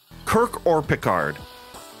one, Kirk or Picard?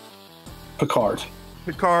 Picard.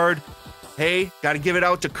 Hey, got to give it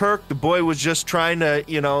out to Kirk. The boy was just trying to,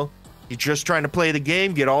 he's just trying to play the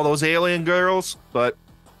game, get all those alien girls, but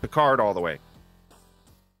Picard all the way.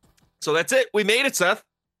 So that's it. We made it, Seth.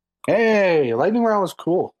 Hey, lightning round was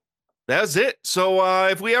cool. That's it. So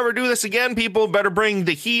if we ever do this again, people better bring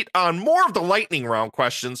the heat on more of the lightning round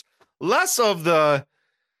questions, less of the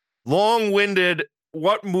long-winded,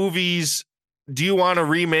 what movies do you want to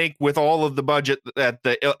remake with all of the budget that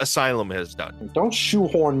the Asylum has done? Don't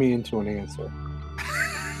shoehorn me into an answer.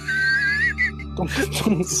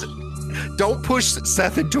 Don't push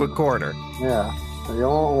Seth into a corner. Yeah, you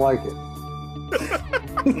don't like it.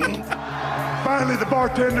 Finally, the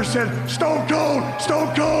bartender said, "Stone Cold,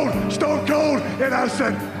 Stone Cold, Stone Cold." And I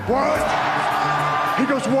said, "What?" He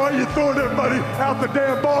goes, "Why are you throwing everybody out the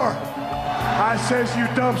damn bar?" I says, "You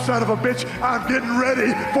dumb son of a bitch, I'm getting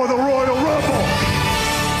ready for the Royal Rumble."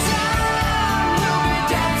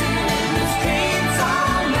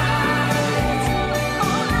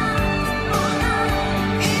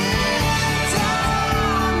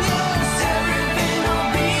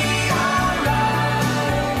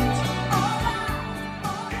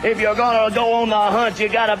 If you're gonna go on the hunt, you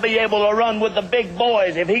gotta be able to run with the big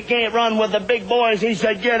boys. If he can't run with the big boys, he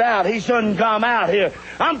should get out. He shouldn't come out here.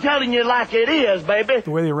 I'm telling you like it is, baby. The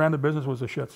way they ran the business was the shits.